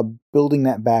enough job building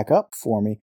that back up for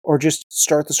me, or just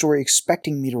start the story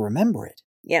expecting me to remember it.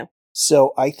 Yeah.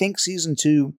 So I think Season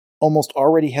 2 almost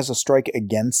already has a strike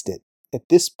against it at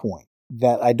this point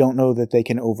that I don't know that they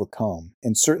can overcome.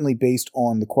 And certainly based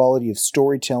on the quality of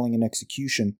storytelling and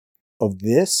execution of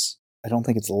this, I don't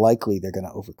think it's likely they're going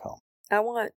to overcome. I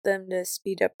want them to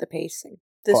speed up the pacing.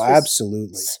 This was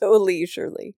absolutely. So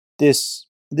leisurely. This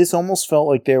almost felt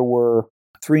like there were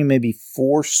 3, maybe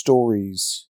 4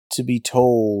 stories to be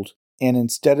told. And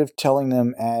instead of telling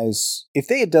them as, if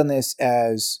they had done this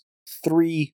as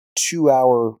 3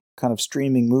 2-hour kind of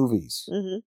streaming movies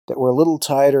that were a little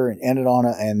tighter and ended on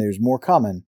and there's more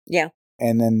coming. Yeah.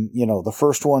 And then, the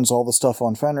first one's all the stuff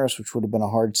on Fenris, which would have been a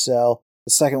hard sell.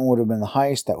 The second one would have been the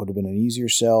heist. That would have been an easier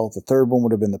sell. The third one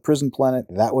would have been the prison planet.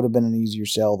 That would have been an easier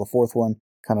sell. The fourth one,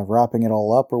 kind of wrapping it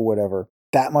all up or whatever.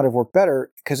 That might have worked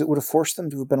better because it would have forced them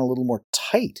to have been a little more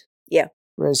tight. Yeah.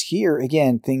 Whereas here,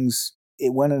 again,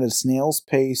 it went at a snail's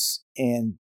pace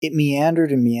and it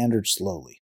meandered and meandered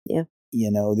slowly. Yeah.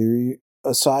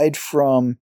 Aside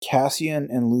from Cassian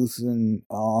and Luthen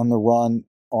on the run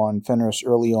on Fenris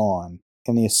early on,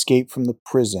 and the escape from the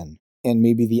prison, and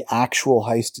maybe the actual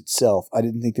heist itself, I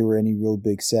didn't think there were any real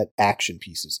big set action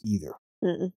pieces either.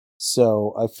 Mm-mm.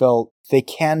 So I felt they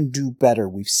can do better.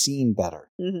 We've seen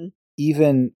better. Mm-hmm.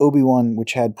 Even Obi-Wan,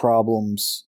 which had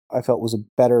problems, I felt was a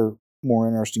better, more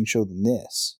interesting show than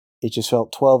this. It just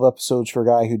felt 12 episodes for a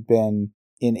guy who'd been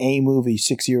in a movie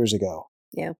 6 years ago.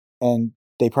 Yeah. And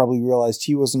they probably realized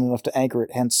he wasn't enough to anchor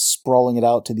it, hence sprawling it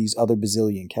out to these other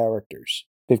bazillion characters.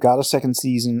 They've got a second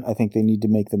season. I think they need to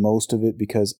make the most of it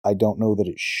because I don't know that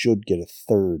it should get a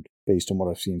third based on what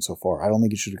I've seen so far. I don't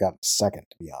think it should have gotten a second,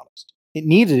 to be honest. It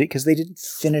needed it because they didn't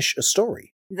finish a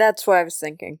story. That's what I was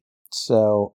thinking.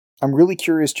 So I'm really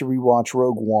curious to rewatch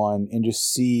Rogue One and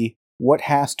just see what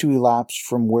has to elapse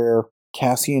from where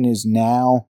Cassian is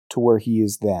now to where he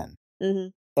is then. Mm-hmm.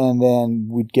 And then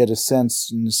we'd get a sense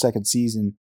in the second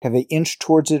season, have they inched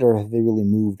towards it or have they really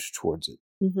moved towards it?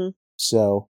 Mm-hmm.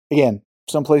 So, again,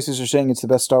 some places are saying it's the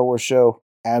best Star Wars show.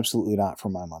 Absolutely not for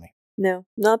my money. No,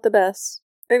 not the best.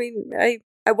 I mean,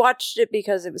 I watched it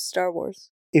because it was Star Wars.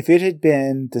 If it had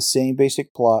been the same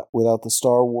basic plot without the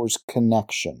Star Wars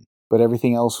connection, but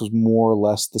everything else was more or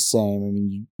less the same, I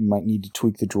mean, you might need to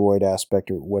tweak the droid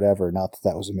aspect or whatever, not that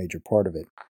that was a major part of it.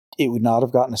 It would not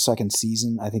have gotten a second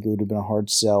season. I think it would have been a hard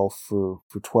sell for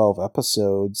 12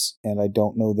 episodes, and I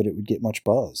don't know that it would get much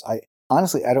buzz.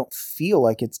 Honestly, I don't feel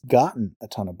like it's gotten a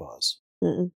ton of buzz.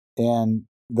 Mm-mm. And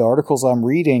the articles I'm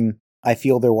reading, I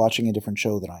feel they're watching a different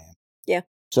show than I am. Yeah.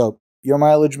 So your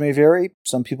mileage may vary.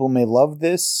 Some people may love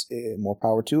this. More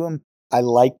power to them. I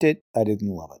liked it. I didn't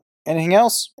love it. Anything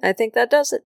else? I think that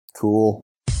does it. Cool.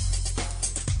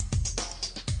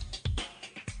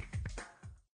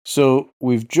 So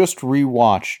we've just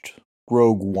rewatched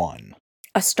Rogue One.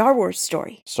 A Star Wars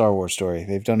story. Star Wars story.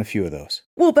 They've done a few of those.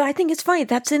 Well, but I think it's funny.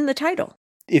 That's in the title.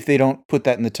 If they don't put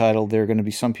that in the title, there are going to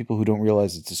be some people who don't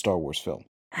realize it's a Star Wars film.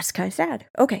 That's kind of sad.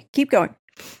 Okay, keep going.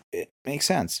 It makes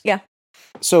sense. Yeah.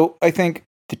 So I think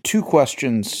the two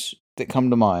questions that come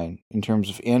to mind in terms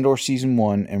of Andor Season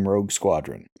 1 and Rogue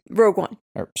Squadron. Rogue One.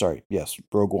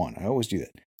 Rogue One. I always do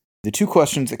that. The two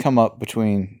questions that come up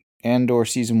between Andor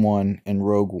Season 1 and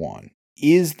Rogue One.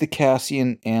 Is the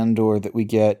Cassian Andor that we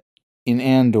get in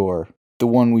Andor the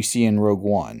one we see in Rogue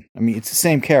One? I mean, it's the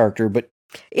same character, but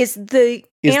is the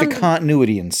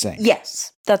continuity in sync?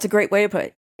 Yes, that's a great way to put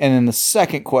it. And then the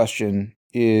second question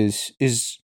is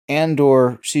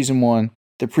Andor Season 1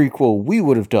 the prequel we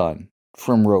would have done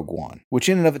from Rogue One, which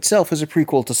in and of itself is a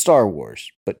prequel to Star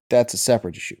Wars, but that's a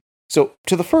separate issue. So,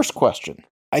 to the first question,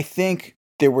 I think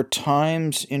there were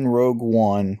times in Rogue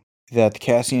One that the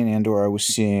Cassian Andor I was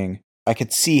seeing, I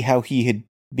could see how he had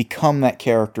become that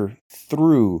character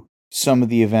through some of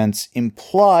the events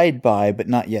implied by, but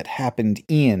not yet happened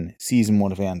in, Season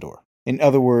 1 of Andor. In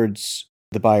other words,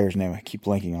 the buyer's name, I keep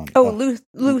blanking on. Oh,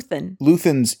 Luthen.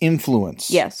 Luthen's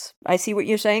influence. Yes, I see what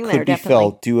you're saying there, could be definitely.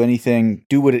 felt,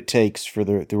 do what it takes for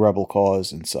the rebel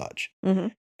cause and such. Mm-hmm.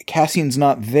 Cassian's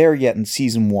not there yet in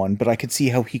Season 1, but I could see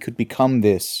how he could become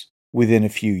this within a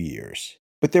few years.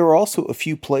 But there are also a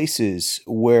few places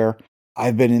where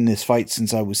I've been in this fight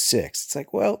since I was 6. It's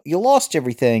like, well, you lost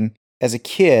everything as a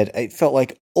kid. I felt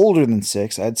like older than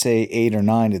 6. I'd say 8 or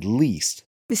 9 at least.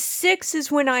 6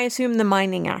 is when I assume the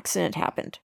mining accident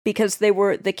happened. Because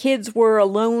the kids were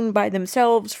alone by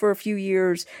themselves for a few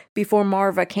years before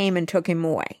Marva came and took him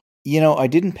away. You know, I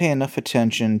didn't pay enough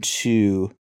attention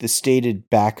to the stated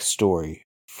backstory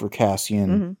for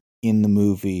Cassian in the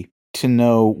movie to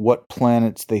know what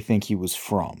planets they think he was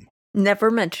from. Never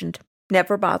mentioned.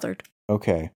 Never bothered.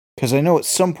 Okay. Because I know at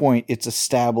some point it's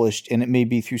established, and it may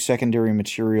be through secondary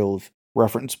material of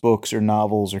reference books or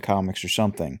novels or comics or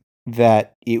something,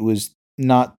 that it was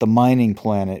not the mining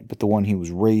planet, but the one he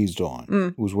was raised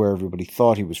on. It was where everybody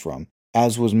thought he was from,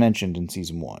 as was mentioned in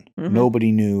Season 1.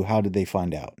 Nobody knew. How did they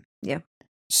find out? Yeah.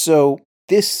 So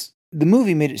the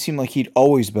movie made it seem like he'd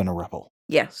always been a rebel.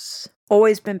 Yes.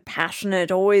 Always been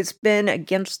passionate, always been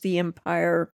against the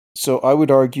Empire. So I would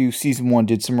argue Season 1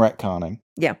 did some retconning.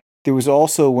 Yeah. There was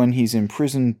also when he's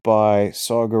imprisoned by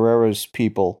Saw Gerrera's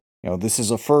people, this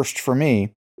is a first for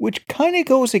me, which kind of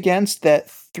goes against that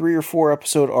 3 or 4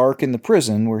 episode arc in the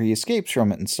prison where he escapes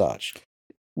from it and such.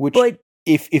 Which,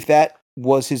 if that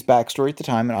was his backstory at the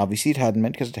time, and obviously it hadn't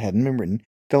been because it hadn't been written,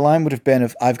 the line would have been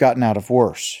of, I've gotten out of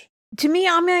worse. To me,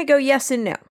 I'm going to go yes and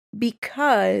no.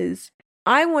 Because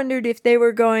I wondered if they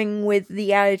were going with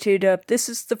the attitude of, this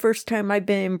is the first time I've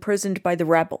been imprisoned by the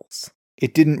rebels.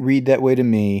 It didn't read that way to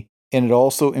me, and it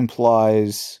also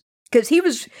implies...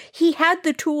 Because he had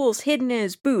the tools hidden in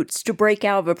his boots to break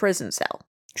out of a prison cell.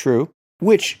 True.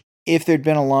 Which, if there'd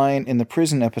been a line in the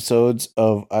prison episodes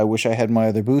of, I wish I had my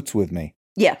other boots with me.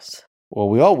 Yes. Well,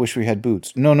 we all wish we had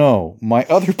boots. No, my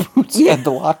other boots had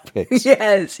the lockpicks.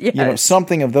 Yes.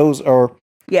 Something of those, or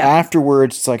Yeah.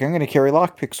 Afterwards, it's like, I'm going to carry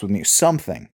lockpicks with me.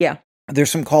 Something. Yeah. There's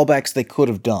some callbacks they could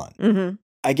have done. Mm-hmm.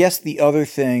 I guess the other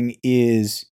thing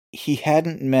is he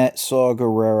hadn't met Saw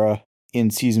Gerrera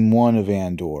in season 1 of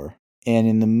Andor. And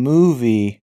in the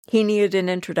movie, he needed an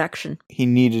introduction.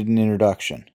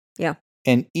 Yeah.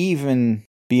 And even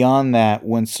beyond that,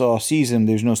 when Saw sees him,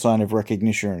 there's no sign of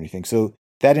recognition or anything. So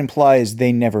that implies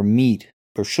they never meet,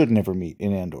 or should never meet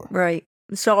in Andor. Right.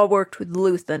 Saw worked with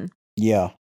Luthen.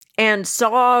 Yeah. And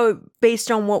Saw,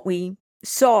 based on what we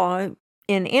saw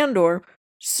in Andor,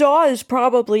 Saw is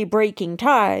probably breaking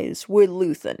ties with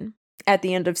Luthen at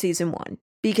the end of season 1.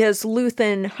 Because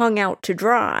Luthen hung out to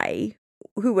dry.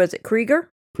 Who was it,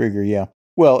 Krieger? Krieger, yeah.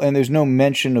 Well, and there's no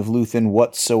mention of Luthen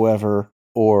whatsoever,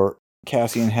 or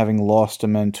Cassian having lost a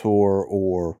mentor,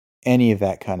 or any of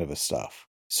that kind of a stuff.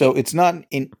 So it's not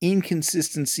an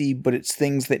inconsistency, but it's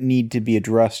things that need to be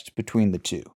addressed between the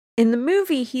two. In the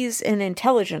movie, he's an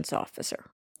intelligence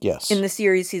officer. Yes. In the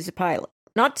series, he's a pilot.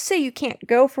 Not to say you can't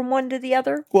go from one to the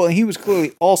other. Well, he was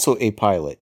clearly also a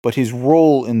pilot, but his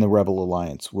role in the Rebel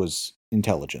Alliance was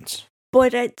intelligence.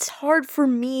 But it's hard for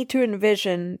me to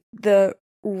envision the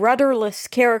rudderless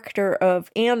character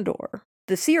of Andor,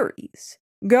 the series,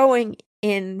 going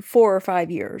in 4 or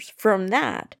 5 years from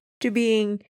that to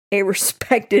being a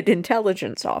respected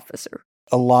intelligence officer.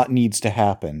 A lot needs to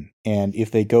happen, and if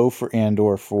they go for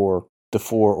Andor for the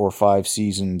 4 or 5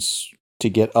 seasons to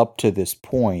get up to this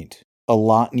point, a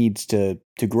lot needs to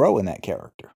grow in that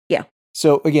character. Yeah.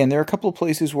 So again, there are a couple of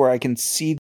places where I can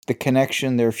see the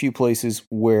connection. There are a few places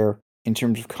where, in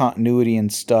terms of continuity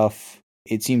and stuff,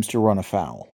 it seems to run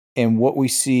afoul. And what we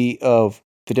see of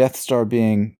the Death Star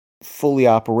being fully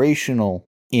operational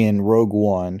in Rogue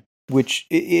One, which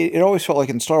it always felt like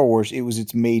in Star Wars, it was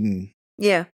its maiden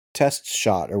test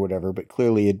shot or whatever, but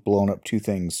clearly it had blown up 2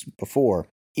 things before.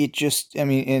 It just, I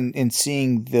mean, in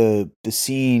seeing the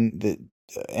scene, the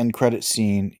end credit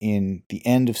scene in the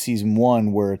end of season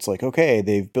 1, where it's like, okay,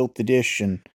 they've built the dish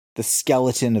and the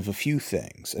skeleton of a few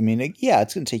things. I mean, yeah,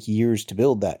 it's going to take years to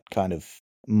build that kind of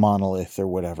monolith or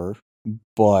whatever,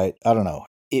 but I don't know.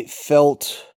 It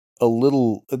felt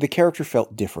the character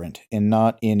felt different, and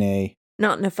not in a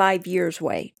 5 years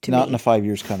way to me. Not in a 5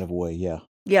 years kind of way, yeah.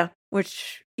 Yeah,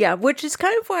 which is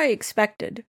kind of what I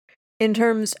expected in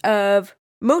terms of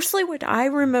mostly what I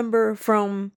remember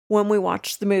from when we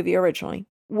watched the movie originally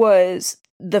was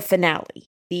the finale,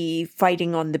 the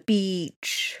fighting on the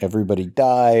beach. Everybody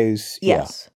dies.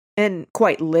 Yes, yeah. And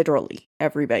quite literally,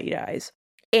 everybody dies.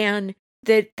 And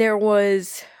that there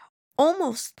was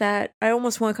almost that, I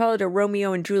almost want to call it a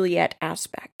Romeo and Juliet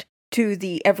aspect to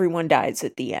the everyone dies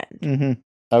at the end. Mm-hmm.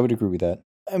 I would agree with that.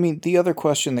 I mean, the other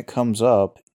question that comes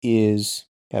up is,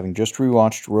 having just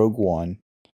rewatched Rogue One,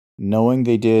 knowing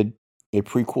they did a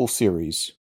prequel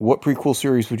series, what prequel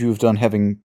series would you have done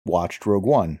having watched Rogue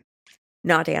One?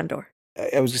 Not Andor.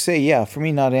 I was going to say, yeah, for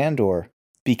me, not Andor,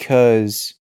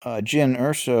 because Jyn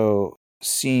Erso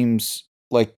seems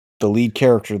like the lead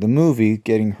character of the movie.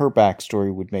 Getting her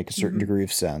backstory would make a certain degree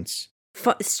of sense.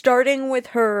 Starting with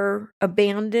her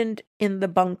abandoned in the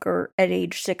bunker at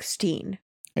age 16.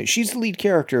 She's the lead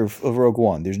character of Rogue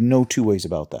One. There's no 2 ways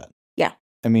about that. Yeah.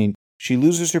 I mean, she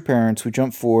loses her parents, we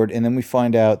jump forward, and then we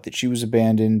find out that she was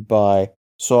abandoned by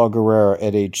Saw Gerrera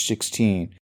at age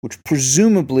 16, which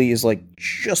presumably is like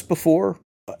just before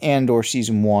Andor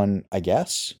season 1, I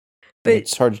guess. But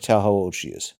it's hard to tell how old she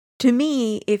is. To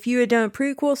me, if you had done a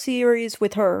prequel series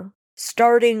with her,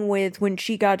 starting with when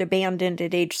she got abandoned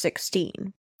at age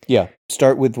 16. Yeah,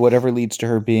 start with whatever leads to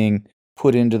her being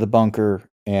put into the bunker,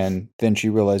 and then she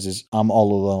realizes, I'm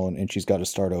all alone, and she's got to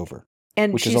start over.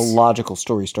 Which is a logical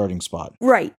story starting spot.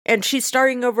 Right, and she's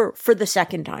starting over for the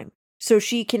second time. So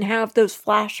she can have those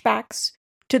flashbacks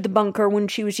to the bunker when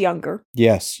she was younger.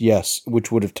 Yes,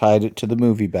 which would have tied it to the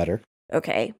movie better.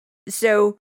 Okay,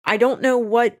 so I don't know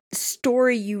what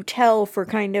story you tell for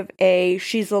kind of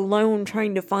she's alone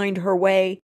trying to find her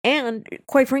way, and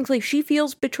quite frankly, she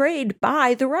feels betrayed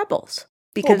by the rebels.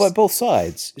 By both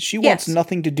sides. She wants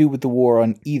nothing to do with the war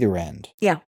on either end.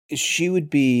 Yeah. She would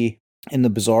be in the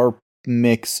bizarre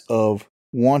mix of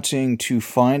wanting to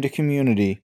find a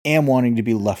community and wanting to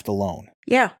be left alone.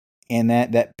 Yeah. And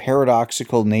that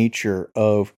paradoxical nature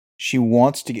of she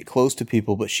wants to get close to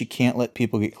people, but she can't let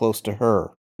people get close to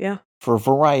her. Yeah. For a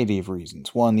variety of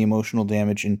reasons. 1, the emotional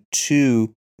damage, and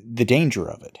 2, the danger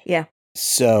of it. Yeah.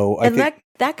 So I think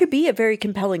that could be a very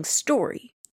compelling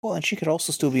story. Well, and she could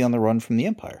also still be on the run from the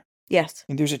Empire. Yes.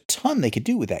 And there's a ton they could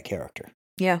do with that character.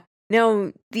 Yeah.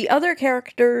 Now, the other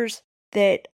characters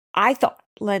that I thought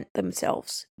lent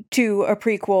themselves to a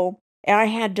prequel, and I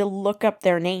had to look up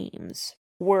their names,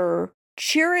 were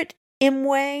Chirrut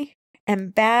Imwe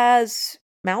and Baz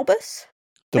Malbus?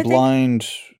 The I think? blind...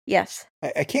 Yes.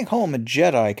 I can't call him a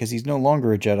Jedi because he's no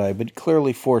longer a Jedi, but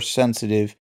clearly Force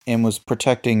sensitive and was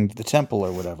protecting the temple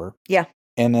or whatever. Yeah.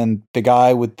 And then the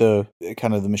guy with the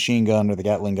kind of the machine gun or the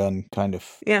Gatling gun kind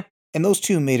of. Yeah. And those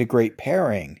two made a great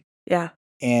pairing. Yeah.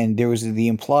 And there was the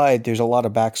implied, there's a lot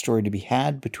of backstory to be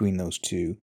had between those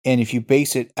two. And if you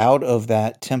base it out of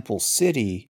that temple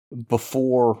city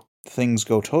before things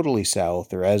go totally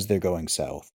south or as they're going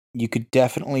south, you could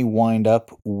definitely wind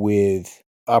up with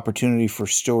opportunity for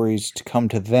stories to come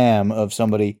to them of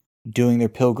somebody doing their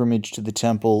pilgrimage to the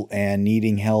temple and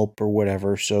needing help or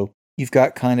whatever. So you've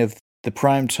got kind of the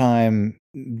primetime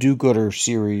do-gooder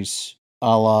series,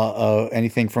 a la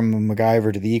anything from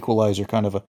MacGyver to The Equalizer, kind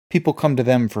of a people come to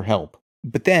them for help.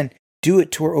 But then do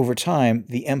it to where over time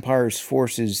the Empire's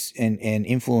forces and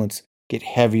influence get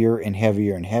heavier and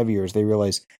heavier and heavier as they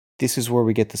realize this is where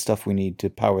we get the stuff we need to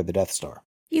power the Death Star.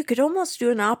 You could almost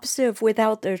do an opposite of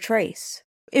Without a Trace.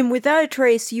 In Without a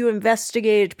Trace, you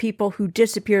investigated people who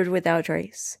disappeared without a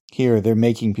trace. Here, they're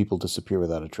making people disappear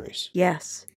without a trace.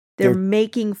 Yes. They're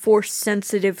making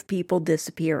Force-sensitive people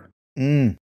disappear.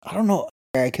 I don't know.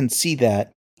 I can see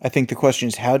that. I think the question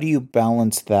is, how do you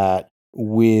balance that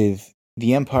with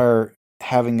the Empire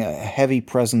having a heavy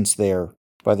presence there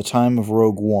by the time of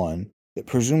Rogue One that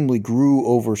presumably grew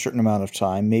over a certain amount of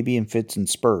time, maybe in fits and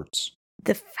spurts?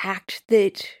 The fact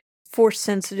that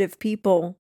Force-sensitive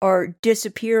people are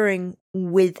disappearing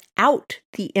without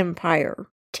the Empire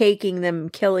taking them,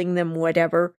 killing them,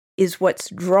 whatever, is what's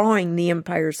drawing the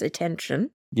Empire's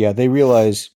attention. Yeah, they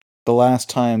realize the last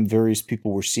time various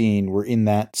people were seen were in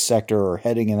that sector or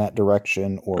heading in that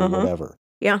direction or whatever.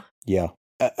 Yeah. Yeah.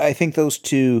 I think those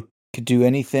two could do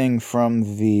anything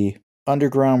from the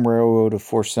Underground Railroad of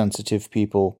Force-sensitive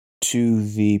people to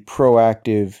the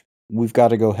proactive, we've got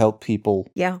to go help people.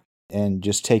 Yeah. And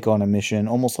just take on a mission,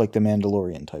 almost like the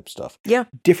Mandalorian type stuff. Yeah.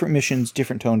 Different missions,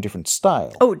 different tone, different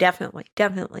style. Oh, definitely.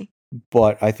 Definitely.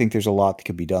 But I think there's a lot that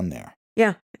could be done there.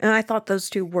 Yeah. And I thought those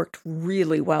two worked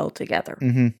really well together.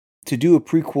 Mm-hmm. To do a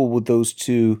prequel with those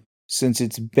two, since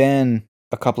it's been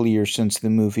a couple of years since the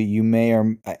movie, you may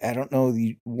or I don't know,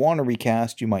 you want to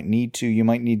recast, you might need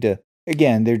to.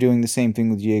 Again, they're doing the same thing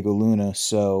with Diego Luna,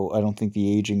 so I don't think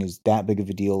the aging is that big of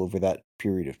a deal over that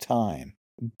period of time.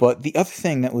 But the other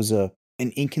thing that was an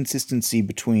inconsistency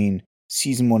between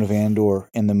season 1 of Andor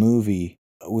and the movie,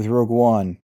 with Rogue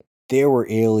One, there were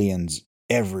aliens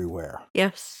everywhere.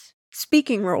 Yes.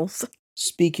 Speaking roles.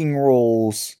 Speaking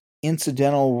roles,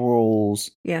 incidental roles.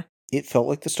 Yeah. It felt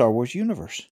like the Star Wars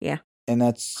universe. Yeah. And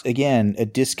that's, again, a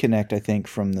disconnect, I think,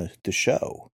 from the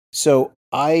show. So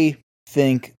I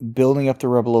think building up the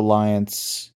Rebel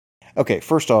Alliance... Okay,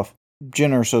 first off,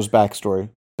 Jyn Erso's backstory,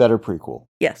 better prequel.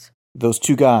 Yes. Those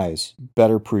two guys,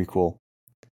 better prequel.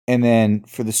 And then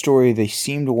for the story they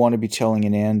seem to want to be telling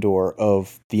in Andor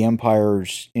of the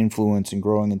Empire's influence and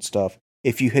growing and stuff,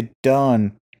 if you had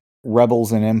done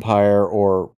Rebels and Empire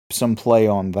or some play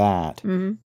on that,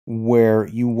 where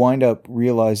you wind up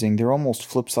realizing they're almost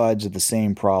flip sides of the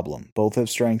same problem. Both have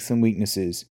strengths and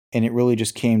weaknesses, and it really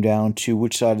just came down to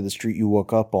which side of the street you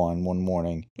woke up on one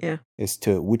morning. Yeah. As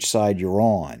to which side you're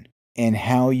on. And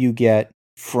how you get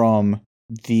from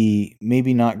the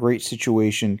maybe not great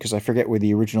situation, because I forget where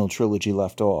the original trilogy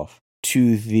left off,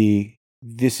 to the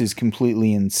this is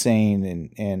completely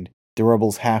insane and the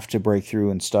rebels have to break through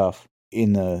and stuff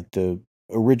in the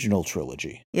original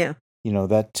trilogy. Yeah. You know,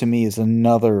 that to me is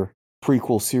another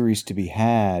prequel series to be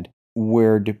had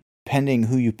where depending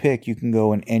who you pick, you can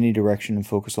go in any direction and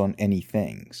focus on any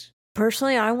things.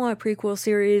 Personally, I want a prequel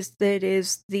series that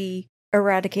is the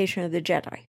eradication of the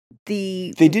Jedi.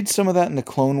 They did some of that in the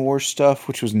Clone Wars stuff,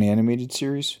 which was an animated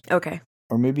series. Okay.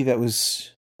 Or maybe that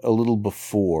was a little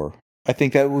before. I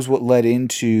think that was what led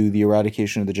into the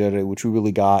eradication of the Jedi, which we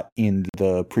really got in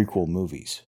the prequel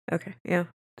movies. Okay, yeah.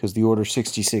 Because the Order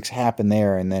 66 happened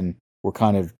there, and then we're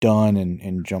kind of done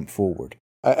and jump forward.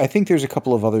 I think there's a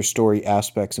couple of other story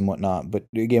aspects and whatnot, but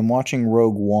again, watching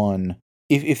Rogue One,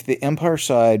 if the Empire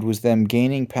side was them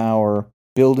gaining power,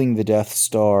 building the Death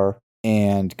Star,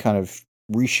 and kind of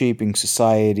reshaping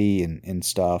society and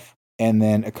stuff, and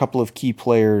then a couple of key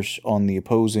players on the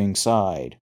opposing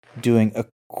side doing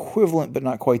equivalent but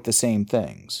not quite the same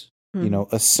things. You know,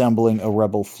 assembling a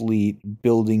rebel fleet,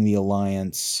 building the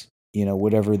alliance, you know,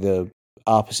 whatever the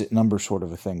opposite number sort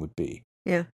of a thing would be.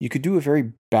 Yeah. You could do a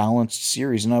very balanced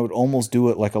series, and I would almost do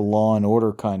it like a Law and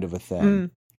Order kind of a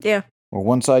thing. Yeah. Where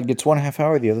one side gets 1.5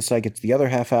 hour, the other side gets the other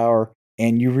half hour,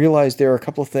 and you realize there are a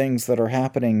couple of things that are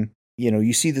happening. You know,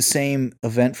 you see the same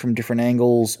event from different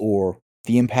angles, or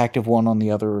the impact of one on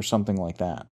the other, or something like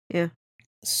that. Yeah.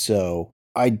 So,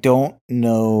 I don't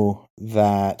know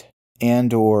that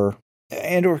Andor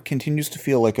continues to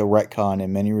feel like a retcon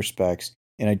in many respects,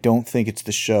 and I don't think it's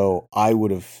the show I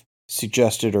would have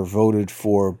suggested or voted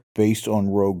for based on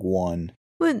Rogue One.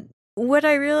 But what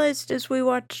I realized as we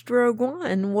watched Rogue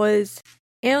One was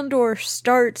Andor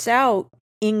starts out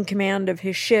in command of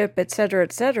his ship,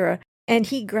 etc., and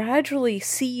he gradually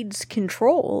cedes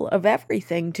control of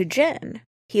everything to Jen.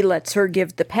 He lets her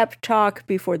give the pep talk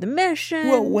before the mission.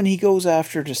 Well, when he goes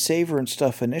after to save her and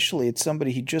stuff initially, it's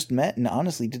somebody he just met and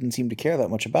honestly didn't seem to care that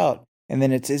much about. And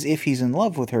then it's as if he's in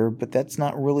love with her, but that's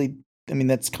not really... I mean,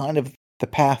 that's kind of the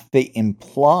path they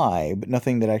imply, but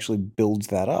nothing that actually builds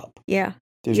that up. Yeah.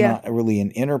 There's not really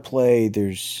an interplay.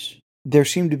 There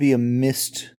seemed to be a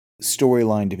missed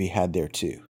storyline to be had there,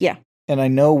 too. Yeah. And I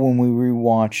know when we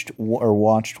watched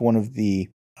one of the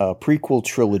prequel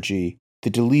trilogy, the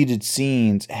deleted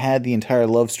scenes had the entire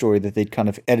love story that they'd kind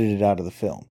of edited out of the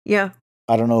film. Yeah.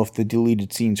 I don't know if the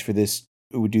deleted scenes for this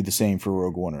would do the same for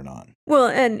Rogue One or not. Well,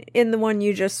 and in the one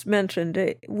you just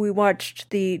mentioned, we watched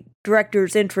the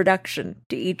director's introduction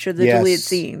to each of the deleted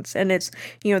scenes. And it's,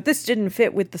 this didn't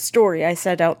fit with the story I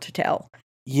set out to tell.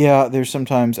 Yeah, there's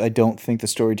sometimes I don't think the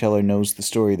storyteller knows the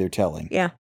story they're telling.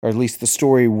 Yeah. Or at least the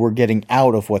story we're getting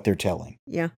out of what they're telling.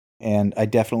 Yeah. And I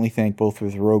definitely think both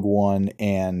with Rogue One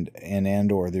and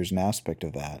Andor, there's an aspect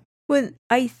of that. Well,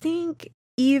 I think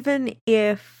even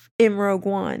if in Rogue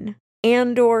One,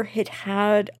 Andor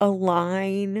had a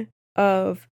line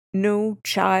of no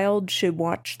child should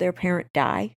watch their parent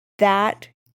die, that,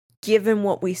 given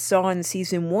what we saw in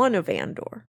season 1 of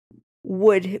Andor,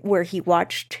 where he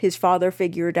watched his father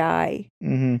figure die,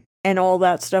 and all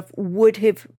that stuff, would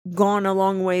have gone a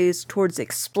long ways towards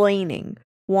explaining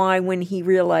why when he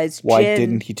realized why Jen...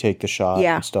 didn't he take the shot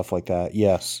and stuff like that.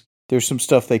 Yes. There's some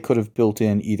stuff they could have built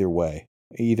in either way.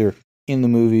 Either in the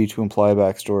movie to imply a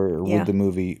backstory or with the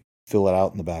movie fill it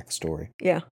out in the backstory.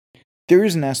 Yeah. There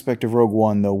is an aspect of Rogue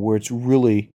One, though, where it's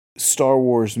really Star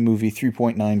Wars movie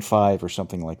 3.95 or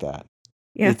something like that.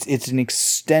 Yeah. It's an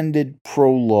extended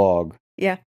prologue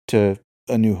to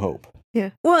A New Hope.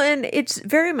 Yeah. Well, and it's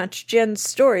very much Jen's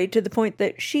story to the point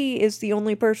that she is the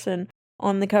only person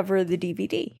on the cover of the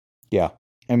DVD. Yeah.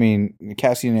 I mean,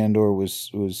 Cassian Andor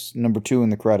was number 2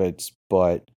 in the credits,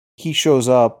 but he shows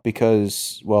up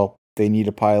because, well, they need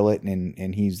a pilot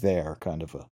and he's there, kind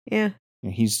of a... Yeah.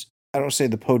 He's, I don't say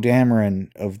the Poe Dameron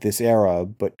of this era,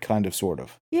 but kind of, sort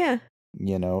of. Yeah.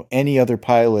 Any other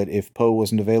pilot, if Poe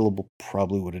wasn't available,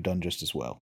 probably would have done just as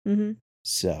well. Mm-hmm.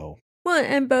 So... Well,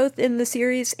 and both in the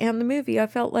series and the movie, I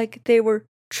felt like they were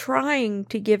trying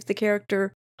to give the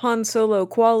character Han Solo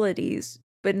qualities,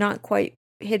 but not quite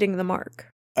hitting the mark.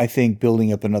 I think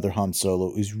building up another Han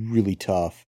Solo is really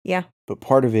tough. Yeah. But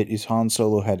part of it is Han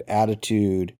Solo had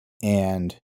attitude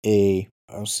and I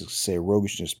was going to say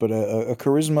roguishness, but a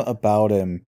charisma about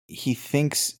him. He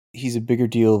thinks he's a bigger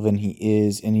deal than he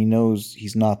is, and he knows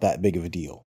he's not that big of a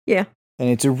deal. Yeah. And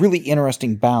it's a really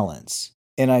interesting balance.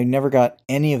 And I never got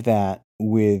any of that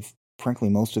with, frankly,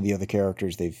 most of the other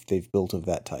characters they've built of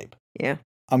that type. Yeah.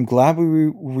 I'm glad we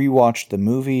rewatched the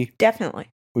movie. Definitely.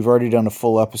 We've already done a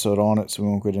full episode on it, so we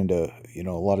won't get into,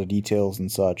 a lot of details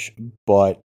and such.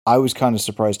 But I was kind of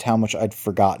surprised how much I'd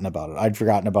forgotten about it. I'd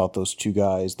forgotten about those two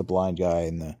guys, the blind guy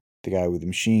and the guy with the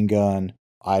machine gun.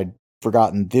 I'd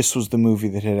forgotten this was the movie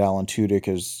that had Alan Tudyk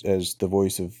as the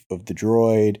voice of the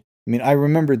droid. I mean, I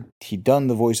remembered he'd done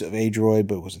the voice of a droid,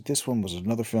 but was it this one? Was it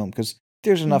another film? Because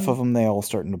there's enough of them, they all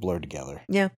starting to blur together.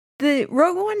 Yeah. The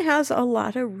Rogue One has a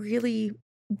lot of really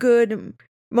good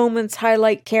moments,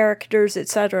 highlight characters,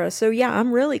 etc. So yeah,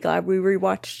 I'm really glad we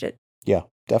rewatched it. Yeah,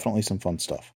 definitely some fun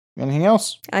stuff. Anything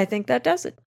else? I think that does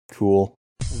it. Cool.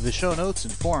 The show notes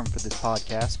and forum for this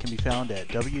podcast can be found at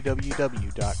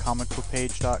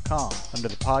www.comicbookpage.com under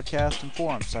the podcast and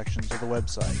forum sections of the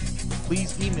website.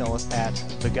 Please email us at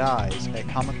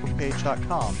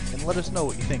theguys@comicbookpage.com and let us know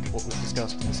what you think of what was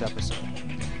discussed in this episode.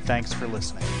 Thanks for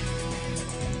listening.